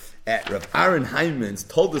look at Rav Aaron Hyman's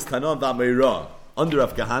Toldos Tanan V'Ameirah under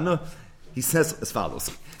Rav Kahana. He says as follows: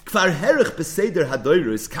 Kvar herich beseder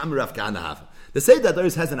hadoros kam Rav Kahana have. The Seder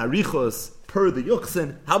HaDoros has an arichos per the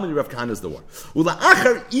Yuchsin. How many Rav Kahanas there were?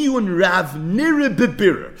 Ula'achar iyun Rav nire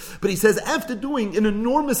bebirer. But he says, after doing an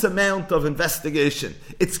enormous amount of investigation,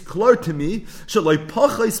 it's clear to me shaloi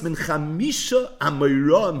pachais min chamisha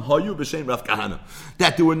amoyram hayu b'shem Rav Kahana,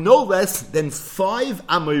 that there were no less than 5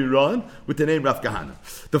 amoyram with the name Rav Kahana.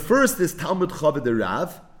 The first is Talmud Chaved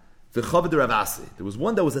Rav, the Chaved Rav Asi. There was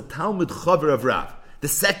one that was a Talmud Chaver of Rav. The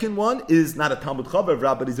second one is not a Talmud Chaver of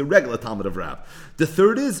Rav, but he's a regular Talmud of Rav. The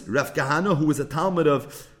third is Rav Kahana, who was a Talmud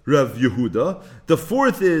of Rav Yehuda. The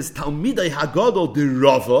fourth is Talmidei Hagadol de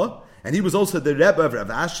Rava, and he was also the Rebbe of Rav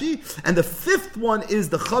Ashi. And the fifth one is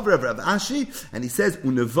the Chaver of Rav Ashi, and he says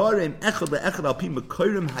Unevarim Echad leEchad al pi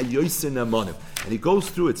Mekorim Hayosin Amonim. And he goes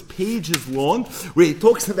through, it's pages long, where he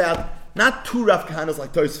talks about not 2 Rav Kahanas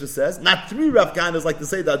like Tosfos says, not 3 Rav Kahanas like the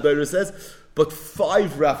Seder HaDoros says, but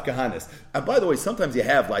 5 Rav Kahanas. And by the way, sometimes you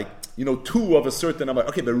have 2 of a certain number.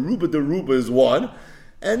 Okay, but Ruba de Ruba is 1.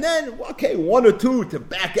 And then, 1 or 2 to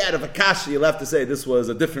back out of a kasha, you'll have to say this was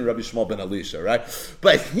a different Rabbi Shmuel ben Elisha, right?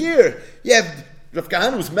 But here, you have Rav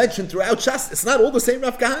Kahana was mentioned throughout Shas. It's not all the same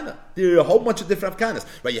Rav Kahana. There are a whole bunch of different Rav Kahanas.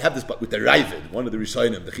 Right, you have this, but with the Ravid, one of the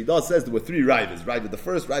Rishonim. The Chidah says there were 3 Ravids. Ravid the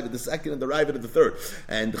first, Ravid the second, and the Ravid of the third.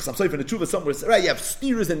 And the Chassam Sofer and the Tshuva somewhere says, right, you have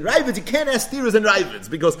steers and Ravids. You can't have steers and Ravids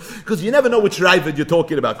because you never know which Ravid you're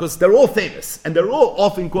talking about, because they're all famous and they're all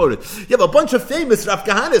often quoted. You have a bunch of famous Rav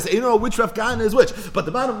Kahanas, and you don't know which Rav Kahana is which. But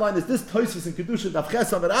the bottom line is this Tosfos in Kedusha Daf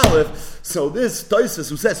Ches Amud Aleph. So this Tosfos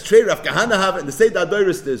who says Trei Rav Kahana have, and the Seder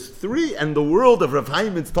HaDoros there's 3, and the world of Rav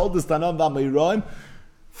Hyman's Toldos Tanan V'Ameirah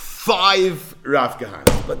 5 Rav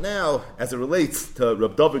Kahanas. But now, as it relates to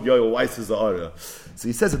Reb David Yoel Weiss's Zahara, so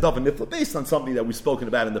he says a Davar Nifla based on something that we've spoken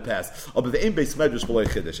about in the past, and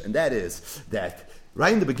that is that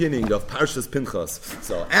Right in the beginning of Parshas Pinchas,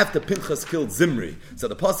 so after Pinchas killed Zimri, so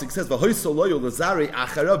the pasuk says, "V'hoyso loyo l'zari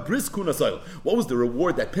acharav bris kunasoil." What was the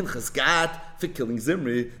reward that Pinchas got for killing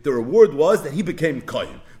Zimri? The reward was that he became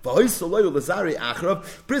kohen. V'hoyso loyo l'zari acharav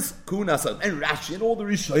bris kunasoil. And Rashi and all the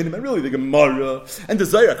Rishonim and really the Gemara and the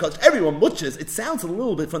Zohar, everyone muches. It sounds a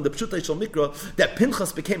little bit from the Pshutei Shel Mikra that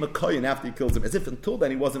Pinchas became a kohen after he killed him, as if until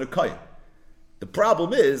then he wasn't a kohen. The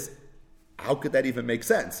problem is, how could that even make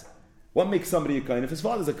sense? What makes somebody a kohen if his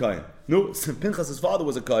father's a kohen? No, Pinchas' father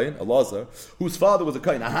was a kohen, Elazar, whose father was a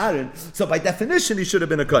kohen, Aharon. So by definition, he should have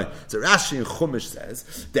been a kohen. So Rashi in Chumash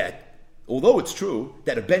says that although it's true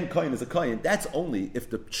that a ben kohen is a kohen, that's only if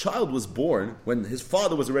the child was born when his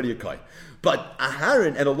father was already a kohen. But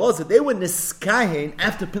Aharon and Elazar, they were niskahen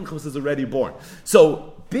after Pinchas was already born.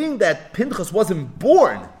 So being that Pinchas wasn't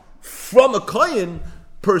born from a kohen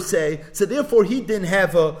per se, so therefore he didn't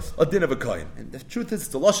have a din of a kohen. And the truth is,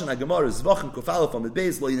 the Lashon HaGemara is Zvachim Kufalef on the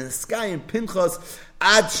base, Lo Yineskayim Pinchas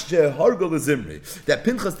Ad Shehargo Zimri. That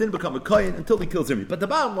Pinchas didn't become a kohen until he killed Zimri. But the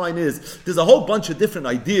bottom line is, there's a whole bunch of different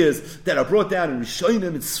ideas that are brought down in Rishonim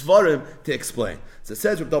and Svarim to explain. So it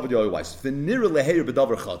says Reb David Yoel Weiss, V'nira leheir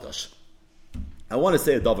b'davar chadash. I want to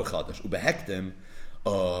say a davar chadash. Ubehektim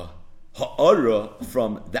ha'ara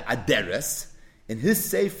from the Aderes in his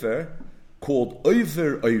sefer called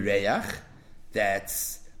Oiver Oireach,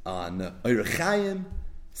 that's on Oirechayim,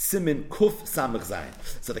 Simin Kuf Samach Zayin.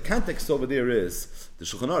 So the context over there is, the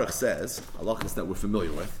Shulchan Aruch says, halachas that we're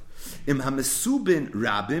familiar with, Im hamesubin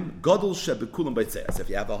rabim gadol shebekulam b'tzeya. So if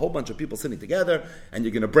you have a whole bunch of people sitting together and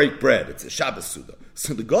you're going to break bread, it's a Shabbos Suda.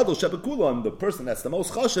 So the gadol shebekulam, the person that's the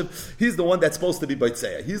most chashiv, he's the one that's supposed to be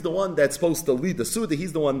b'tzeya. He's the one that's supposed to lead the Suda.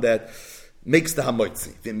 He's the one that makes the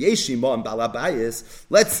hamotzi. Vim yeshima and balabayis.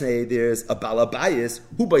 Let's say there's a balabayis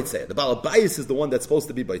who b'tzeya. The balabayis is the one that's supposed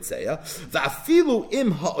to be b'tzeya. Va'afilu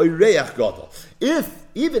im ha'oreach gadol.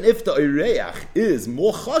 Even if the oreach is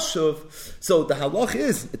more chashuv, so the halach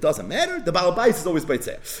is, it doesn't matter, the balabayis is always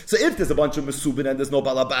b'tzeya. So if there's a bunch of mesubin and there's no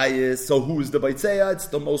balabayis, so who is the b'tzeya? It's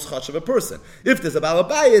the most chashuv a person. If there's a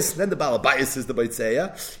balabayis, then the balabayis is the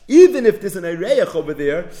b'tzeya. Even if there's an oreach over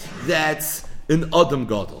there, that's an adam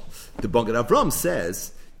gadol. The Bava Kama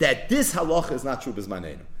says that this halacha is not true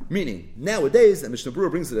b'zmanenu. Meaning, nowadays, and Mishnah Berurah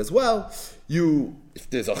brings it as well, if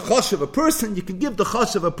there's a chash of a person, you can give the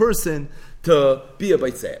chash of a person to be a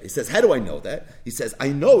b'tzeya. He says, how do I know that? He says, I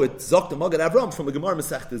know it, Zok the Magen Avram, from the Gemara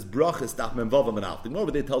Masechtas Brachas Daf Mem Vav Amud Aleph. The Gemara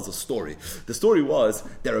over there tells a story. The story was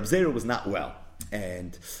that Reb Zera was not well.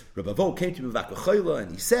 And Rabbi Vo came to Bava Kama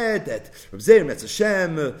and he said that Reb Zera Metz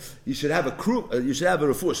Hashem, you should have a refuah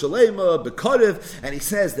shalema bekarev, and he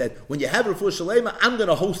says that when you have a refuah shalema, I'm going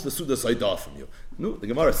to host the Suda Saidah from you. No, the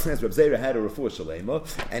Gemara says Reb Zera had a refuah shalema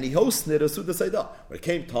and he hosted a Suda Saidah. When it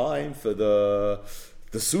came time for the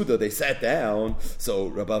Suda, they sat down. So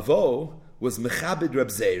Rabbi Vo was mechabed Reb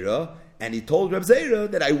Zera, and he told Reb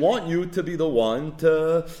Zera that I want you to be the one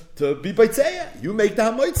to be b'tzeya. You make the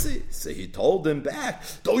hamoitzi. So he told him back,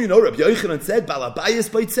 don't you know Reb Yochanan said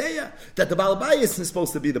balabayis b'tzeya, that the balabayis is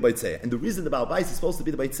supposed to be the b'tzeya. And the reason the balabayis is supposed to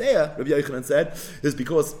be the b'tzeya, Reb Yochanan said, is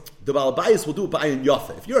because the balabayis will do it b'ayin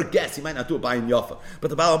yafa. If you're a guest, he might not do it b'ayin yafa.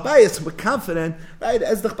 But the balabayis, we're confident, right,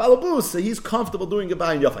 as the balabus, so he's comfortable doing it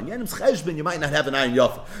b'ayin yafa. And Yanim's cheshbon, you might not have an ayin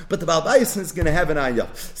yafa. But the balabayis is going to have an ayin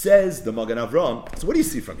yafa. Says the Magen Avram. So what do you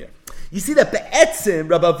see from here? You see that Be'etzim,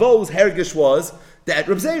 Rabbi Vo's hergish was that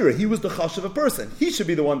Reb Zera, he was the chash of a person. He should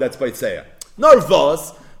be the one that's b'tzeya.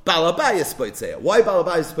 Narvos, balabayis b'tzeya. Why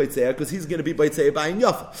balabayis b'tzeya? Because he's going to be b'tzeya b'ayin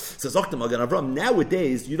yafa. So Zok the Magen Avram,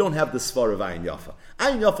 nowadays, you don't have the svar of ayin yafa.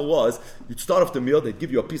 Ayin yafa was, you'd start off the meal, they'd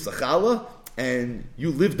give you a piece of challah, and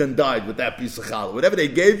you lived and died with that piece of challah. Whatever they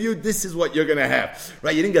gave you, this is what you're going to have.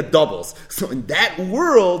 Right? You didn't get doubles. So in that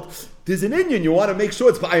world, there's an Indian, you want to make sure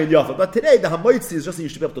it's b'ayin yafa. But today, the hamoitzi is just that you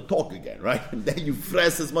should be able to talk again, right? And then you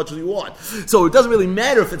fresh as much as you want. So it doesn't really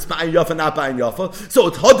matter if it's b'ayin yafa, not b'ayin yafa. So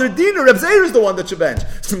it's hadar dina, Reb Zera is the one that should bench.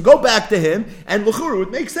 So go back to him, and l'churu, it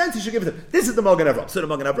makes sense, he should give it to him. This is the Magen Avram. So the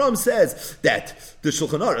Magen Avram says that the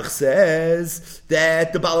Shulchan Aruch says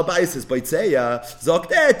that the balabayis is b'tzeya. Zok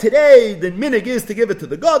that today, the minig is to give it to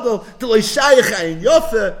the gadol, to l'shayach ayin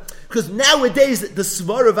yafa. Because nowadays the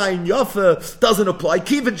svar of ayin yafa doesn't apply.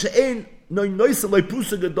 Kivin she'ein because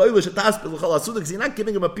you're not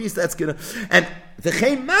giving him a piece that's gonna. And the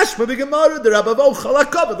Chaim Mashma the Gemara, the Rabbi Vo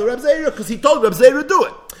Chalakava, the Reb Zera, because he told Reb Zera to do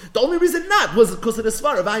it. The only reason not was because of the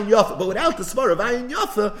svar of ayin yafa. But without the svar of ayin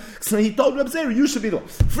yafa, so he told Reb Zera, you should be the one.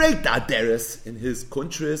 Freik Daderes in his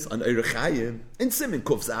countries on Eirechayim, in Simin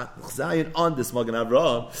Kuf Zayin on this Magen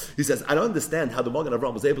Avram, he says, I don't understand how the Magen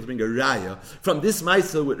Avram was able to bring a raya from this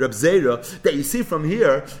Maisa with Reb Zera that you see from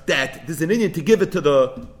here that there's an Indian to give it to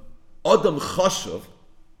the Adam Chashav,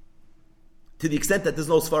 to the extent that there's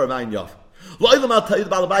no Svar of Ayin Yav. Lo'ilam al Tayyid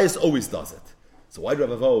Balabayas always does it. So why did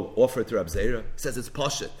Rav Avo offer it to Rab Zera? He says it's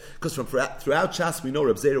Pashit. Because throughout Shas we know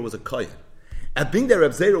Rab Zera was a Kohen. And being that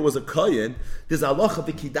Rab Zera was a Kohen, there's halacha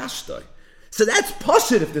v'kidashtoi. So that's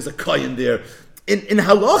Pashit if there's a Kohen there. In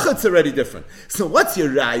halacha it's already different. So what's your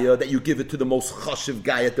raya that you give it to the most chashiv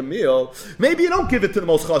guy at the meal? Maybe you don't give it to the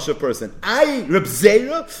most chashiv person. Rab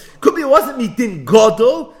Zera, could be it wasn't midin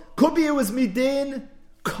gadol, could be it was midin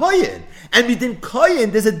Koyen. And midin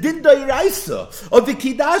Koyen, there's a din doiraisa of the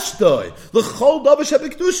kidashtoi. L'chol davar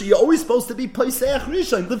shebekdusha. You're always supposed to be paiseach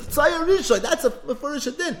rishon, l'ftzaya rishon. That's a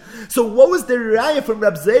first din. So what was the raya from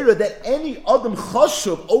Rab Zera that any adam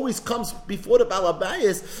chashuv always comes before the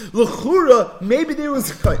balabayas? L'chura, maybe there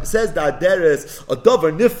was says that there is a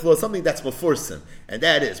davar nifla, something that's mafursim, and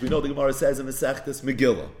that is we know the Gemara says in Masechtas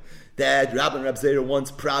Megillah that Rabbi and Rab Zera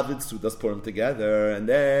once provided Sudas pour them together, and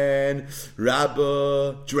then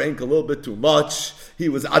Rabbi drank a little bit too much. He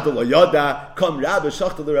was Adol Yoda. Come Rabbi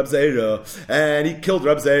Shachtel Rab Zera, and he killed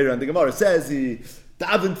Rab Zera. And the Gemara says he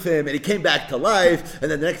davened for him, and he came back to life. And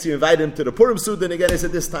then the next year, invited him to the Purim Suda. And again, he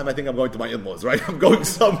said, "This time, I think I'm going to my in-laws. Right? I'm going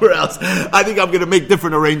somewhere else. I think I'm going to make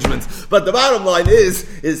different arrangements." But the bottom line is,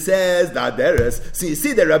 it says that there is. So you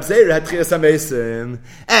see that Rab Zera had Chiyas HaMesim,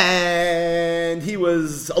 and he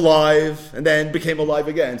was alive, and then became alive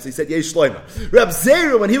again. So he said, "Yesh Shloima." Rab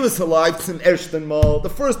Zera, when he was alive, in Ershton Mal, the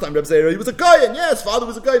first time Rab Zera, he was a Kohen. Yes, father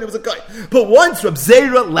was a Kohen. He was a Kohen. But once Rab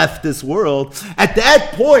Zera left this world, at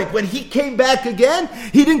that point, when he came back again,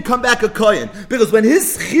 he didn't come back a Kohen. Because when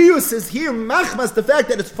his chiyus is here, machmas, the fact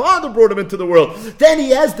that his father brought him into the world, then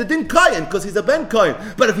he has the din Kohen, because he's a ben Kohen.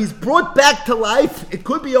 But if he's brought back to life, it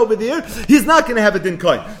could be over there, he's not going to have a din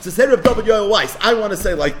Kohen. So say Reb David Yoel Weiss, I want to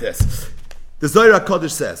say like this. The Zohar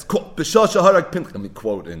HaKadosh says, let me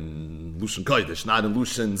quote in Lushan Kodesh, not in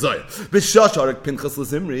Lushan Zohar.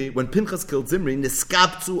 When Pinchas killed Zimri,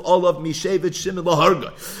 Niskaptu olav mi Shevet Shimon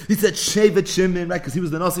laharga. He said Shevet Shimon, right, because he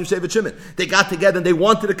was the Nasi of Shevet Shimon. They got together and they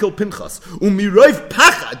wanted to kill Pinchas. Umiroiv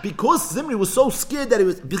pachad, because Zimri was so scared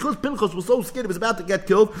because Pinchas was so scared he was about to get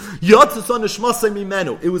killed, Yatzason Nishmasai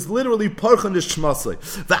mimenu. It was literally Parchan Nishmasai.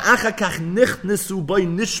 Va'achakach nichnesu by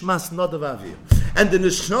Nishmas Nadav Aviv. And the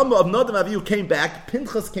Nishama of Nadav Aviv came back,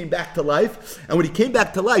 Pinchas came back to life, and when he came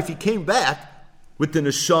back to life, he came back with the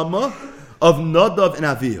Neshama of Nadav and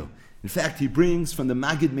Avihu. In fact, he brings from the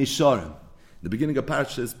Magid Mesharim, the beginning of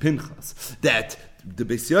Parashas Pinchas, that the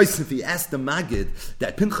Beis Yosef, he asked the Magid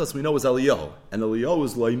that Pinchas we know is Eliyahu, and Eliyahu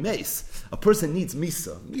is Loi Meis. A person needs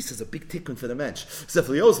Misa. Misa is a big tikkun for the mensch. So if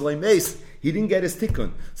Eliyahu is Loi Meis, he didn't get his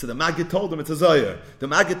tikkun. So the Magid told him it's a Zohar. The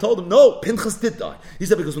Magid told him, no, Pinchas did die. He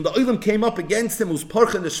said because when the Olam came up against him, it was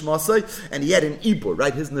Parchan Nishmasai, and he had an Ibur,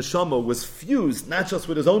 right? His Neshama was fused, not just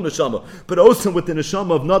with his own Neshama, but also with the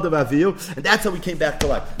Neshama of Nadav Avihu, and that's how he came back to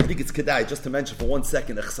life. I think it's Kedai, just to mention for 1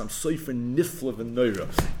 second, Echsam Soifer Nifla V'Noira,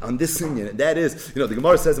 on this singing, and that is, the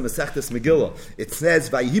Gemara says in Masechtas Megillah, it says,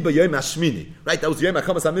 Vayihi B'Yom HaShmini, right? That was Yom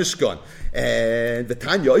HaKamas HaMishkan, and the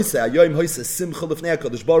Tanya Oiseh, Yom Hoiseh Simcha L'fnei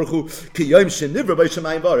HaKadosh Baruch Hu, Ki Yom Shenivra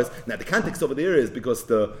B'Shamayim V'Aretz. Now the context over there is because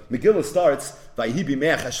the Megillah starts, Vayihi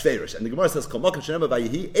B'Meach HaShverish, and the Gemara says, Kol Makam Shenema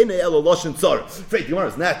Vayihi Enei Elo Loshen Tzara. Wait, the Gemara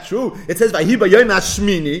is not true. It says, Vayihi B'Yom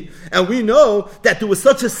HaShmini, and we know that there was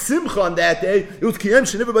such a Simcha on that day, it was Ki Yom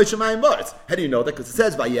Shenivra B'Shamayim V'Aretz. How do you know that? Because it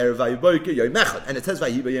says, Vayer Vayiboker Yom Echad, and it says,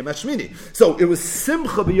 Vayihi B'Yom HaShmini. So it was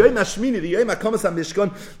Simcha B'Yom HaShmini, the Yom HaKamas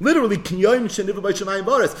HaMishkan, literally Ki Yom Shenivra B'Shamayim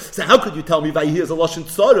V'Aretz. So how could you tell me Vayihi is a Loshen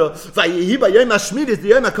Tzara? Vayihi B'Yom HaShmini is the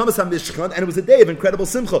Yom HaKamas HaMishkan, and it was a day of incredible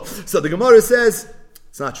Simcha. So the Gemara says,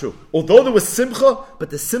 it's not true. Although there was simcha, but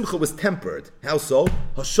the simcha was tempered. How so?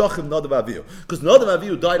 Hashachim Nadav Avihu. Because Nadav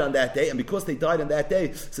Avihu died on that day, and because they died on that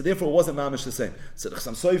day, so therefore it wasn't mamish the same. So the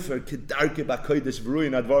Chassam Sofer, Kedarke Bakodesh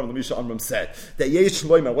V'ruyin Advarim L'misha Amram said that Yesh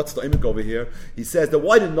Shloima, what's the imik over here? He says that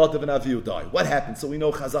why did Nadav and Avihu die? What happened? So we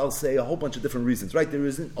know Chazal say a whole bunch of different reasons, right? There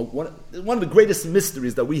is one of the greatest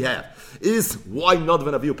mysteries that we have is why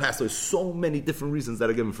Nadav and Avihu passed. There's so many different reasons that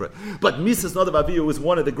are given for it. But Misas Nadav Avihu is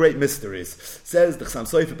one of the great mysteries. Says the Chassam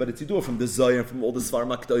Sofer, but it's Yidur from the Zohar, from all the Svarim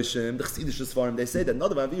HaKadoshim, the Chassidish Svarim, they say that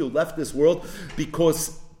Nadav and Avihu left this world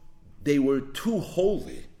because they were too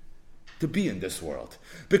holy to be in this world.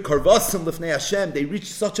 B'karvasim l'fnei Hashem, they reached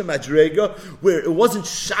such a madrega where it wasn't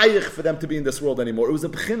shaykh for them to be in this world anymore. It was a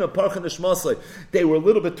b'china parchan nishmasai. They were a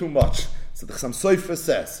little bit too much. So the Chassam Sofer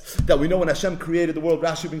says that we know when Hashem created the world,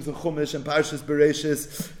 Rashi brings in Chumash and Parshas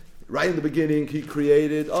Bereshis, right in the beginning, He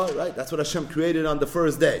created, right, that's what Hashem created on the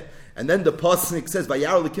first day. And then the pasuk says,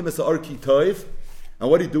 "Vayar lekim es arki toiv," and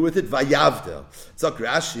what do you do with it? Vayavdel. Zok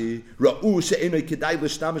Rashi, "Ra'u she'enoi kedai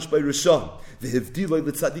l'shtamish by rishon v'hivdiloi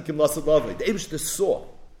l'tzadikim l'asad lavei." The Eibishter saw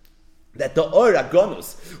that the Or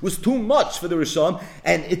Agonus was too much for the Rishon,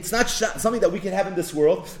 and it's not something that we can have in this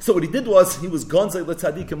world. So what he did was, he was Gonzai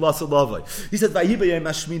L'Tzadikim L'Asalavai. He said, Vayiba Yom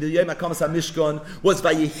HaShmida, Yom HaKamas HaMishkan, was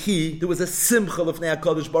Vayihi, there was a Simcha L'fnei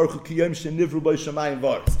HaKadosh Baruch Hu, Ki Yom Shenivru B'Y Shamayim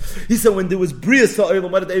V'Aretz. He said, when there was Brias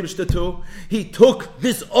HaOlam, what did the Eibishter do? He took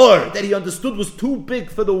this Or, that he understood was too big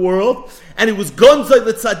for the world, and it was Gonzai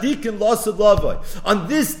L'Tzadikim L'Asalavai. On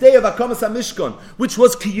this day of HaKamas HaMishkan, which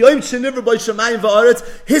was Ki Yom Shenivru B'Y Shamayim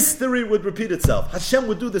V'Aretz, history would repeat itself. Hashem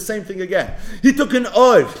would do the same thing again. He took an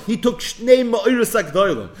Or, he took Shnei Ma'iris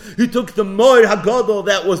HaGdolim, he took the Moir HaGadol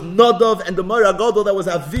that was Nadav and the Moir HaGadol that was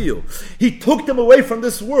Avil. He took them away from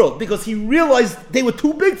this world because he realized they were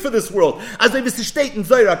too big for this world. As they was state in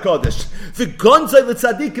Zohar HaKadosh. V'gonzai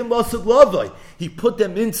l'tzadikim l'asad lavai. He put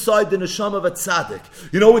them inside the neshama of a tzaddik.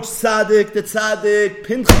 You know which tzaddik? The tzaddik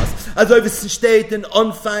Pinchas. As I was state in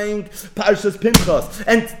Anfang Parshas Pinchas.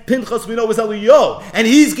 And Pinchas we know was Eliyahu. And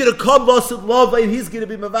he's going to come l'asad lavai, and he's going to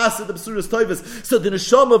be mavased the B'suras Toivas. So the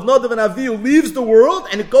neshama of Nadav and Avihu leaves the world,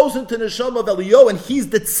 and it goes into the neshama of Eliyahu, and he's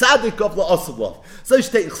the tzaddik of l'asad lav. So I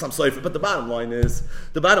state some sofer, but the bottom line is,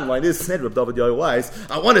 said Reb David Yoel,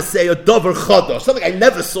 I want to say a davar chadash, something I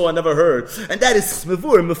never saw, I never heard, and that is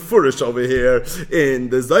mevur mefurish over here in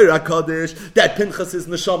the Zohar HaKadosh, that Pinchas'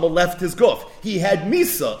 neshama left his guf. He had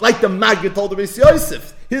misa, like the Maggid told the Beis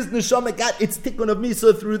Yosef. His neshama got its tikkun of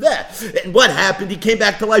misa through that. And what happened? He came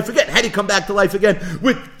back to life again. How did he come back to life again?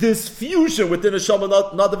 With this fusion with the neshama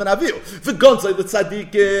Nadav and Avihu. V'gonzai the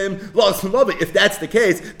tzadikim l'asad lavai. If that's the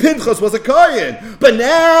case, Pinchas was a kohen. But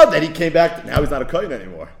now that he came back, now he's not a kohen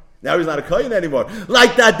anymore. Now he's not a kohen anymore.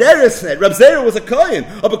 Like that there is said, Reb Zera was a kohen.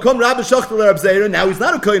 Or become Rabbi Shachtel Reb Zera, now he's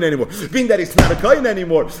not a kohen anymore. Being that he's not a kohen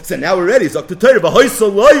anymore, so now we're ready. Zok to Torah,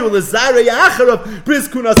 v'hoysol loyu l'zarei acharav bris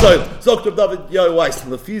kunasoil. Zok to David Yoel Weiss,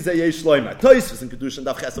 l'fize yesh loyma. Toisves in Kedushin,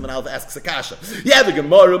 Daf Chesam and Alva asks a kasha. You have a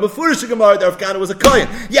Gemara, Mefurish Gemara, that Rav Kahana was a kohen.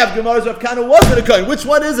 You have Gemara, Rav Kahana wasn't a kohen. Which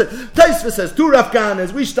one is it? Toisves says 2 Rav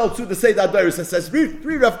Kahanas. We shall to the Seidah Doris and says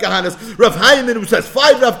 3 Rav Kahanas. Rav Hayman, which says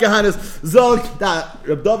 5 Rav Kahanas. Zok that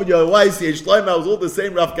Rav David Yoel Weiss, Yesh Loyma was all the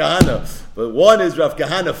same Rav Kahana. But one is Rav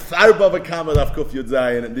Kahana Far Bava Kama Rav Kuf Yud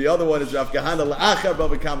Zayin, and the other one is Rav Kahana La'achar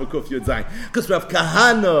Bava Kama Kuf Yud Zayin. Because Rav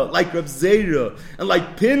Kahana, like Rav Zera, and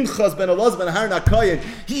like Pinchas ben Elaz ben Haran HaKohen,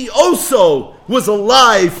 he also was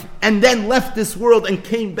alive and then left this world and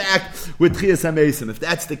came back with Chiyas HaMeisim. If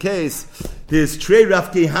that's the case, there's Trey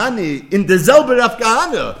Rav Kahani in the Zelber Rav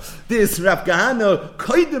Kahana. There's Rav Kahana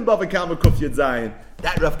Koidim Bava Kama Kuf Yud Zayin.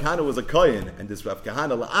 That Rav Kahana was a kohen, and this Rav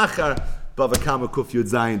Kahana La'achar Bava Kama Kuf Yud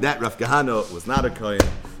Zayin, that Rav Kahana was not a kohen.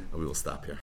 And we will stop here.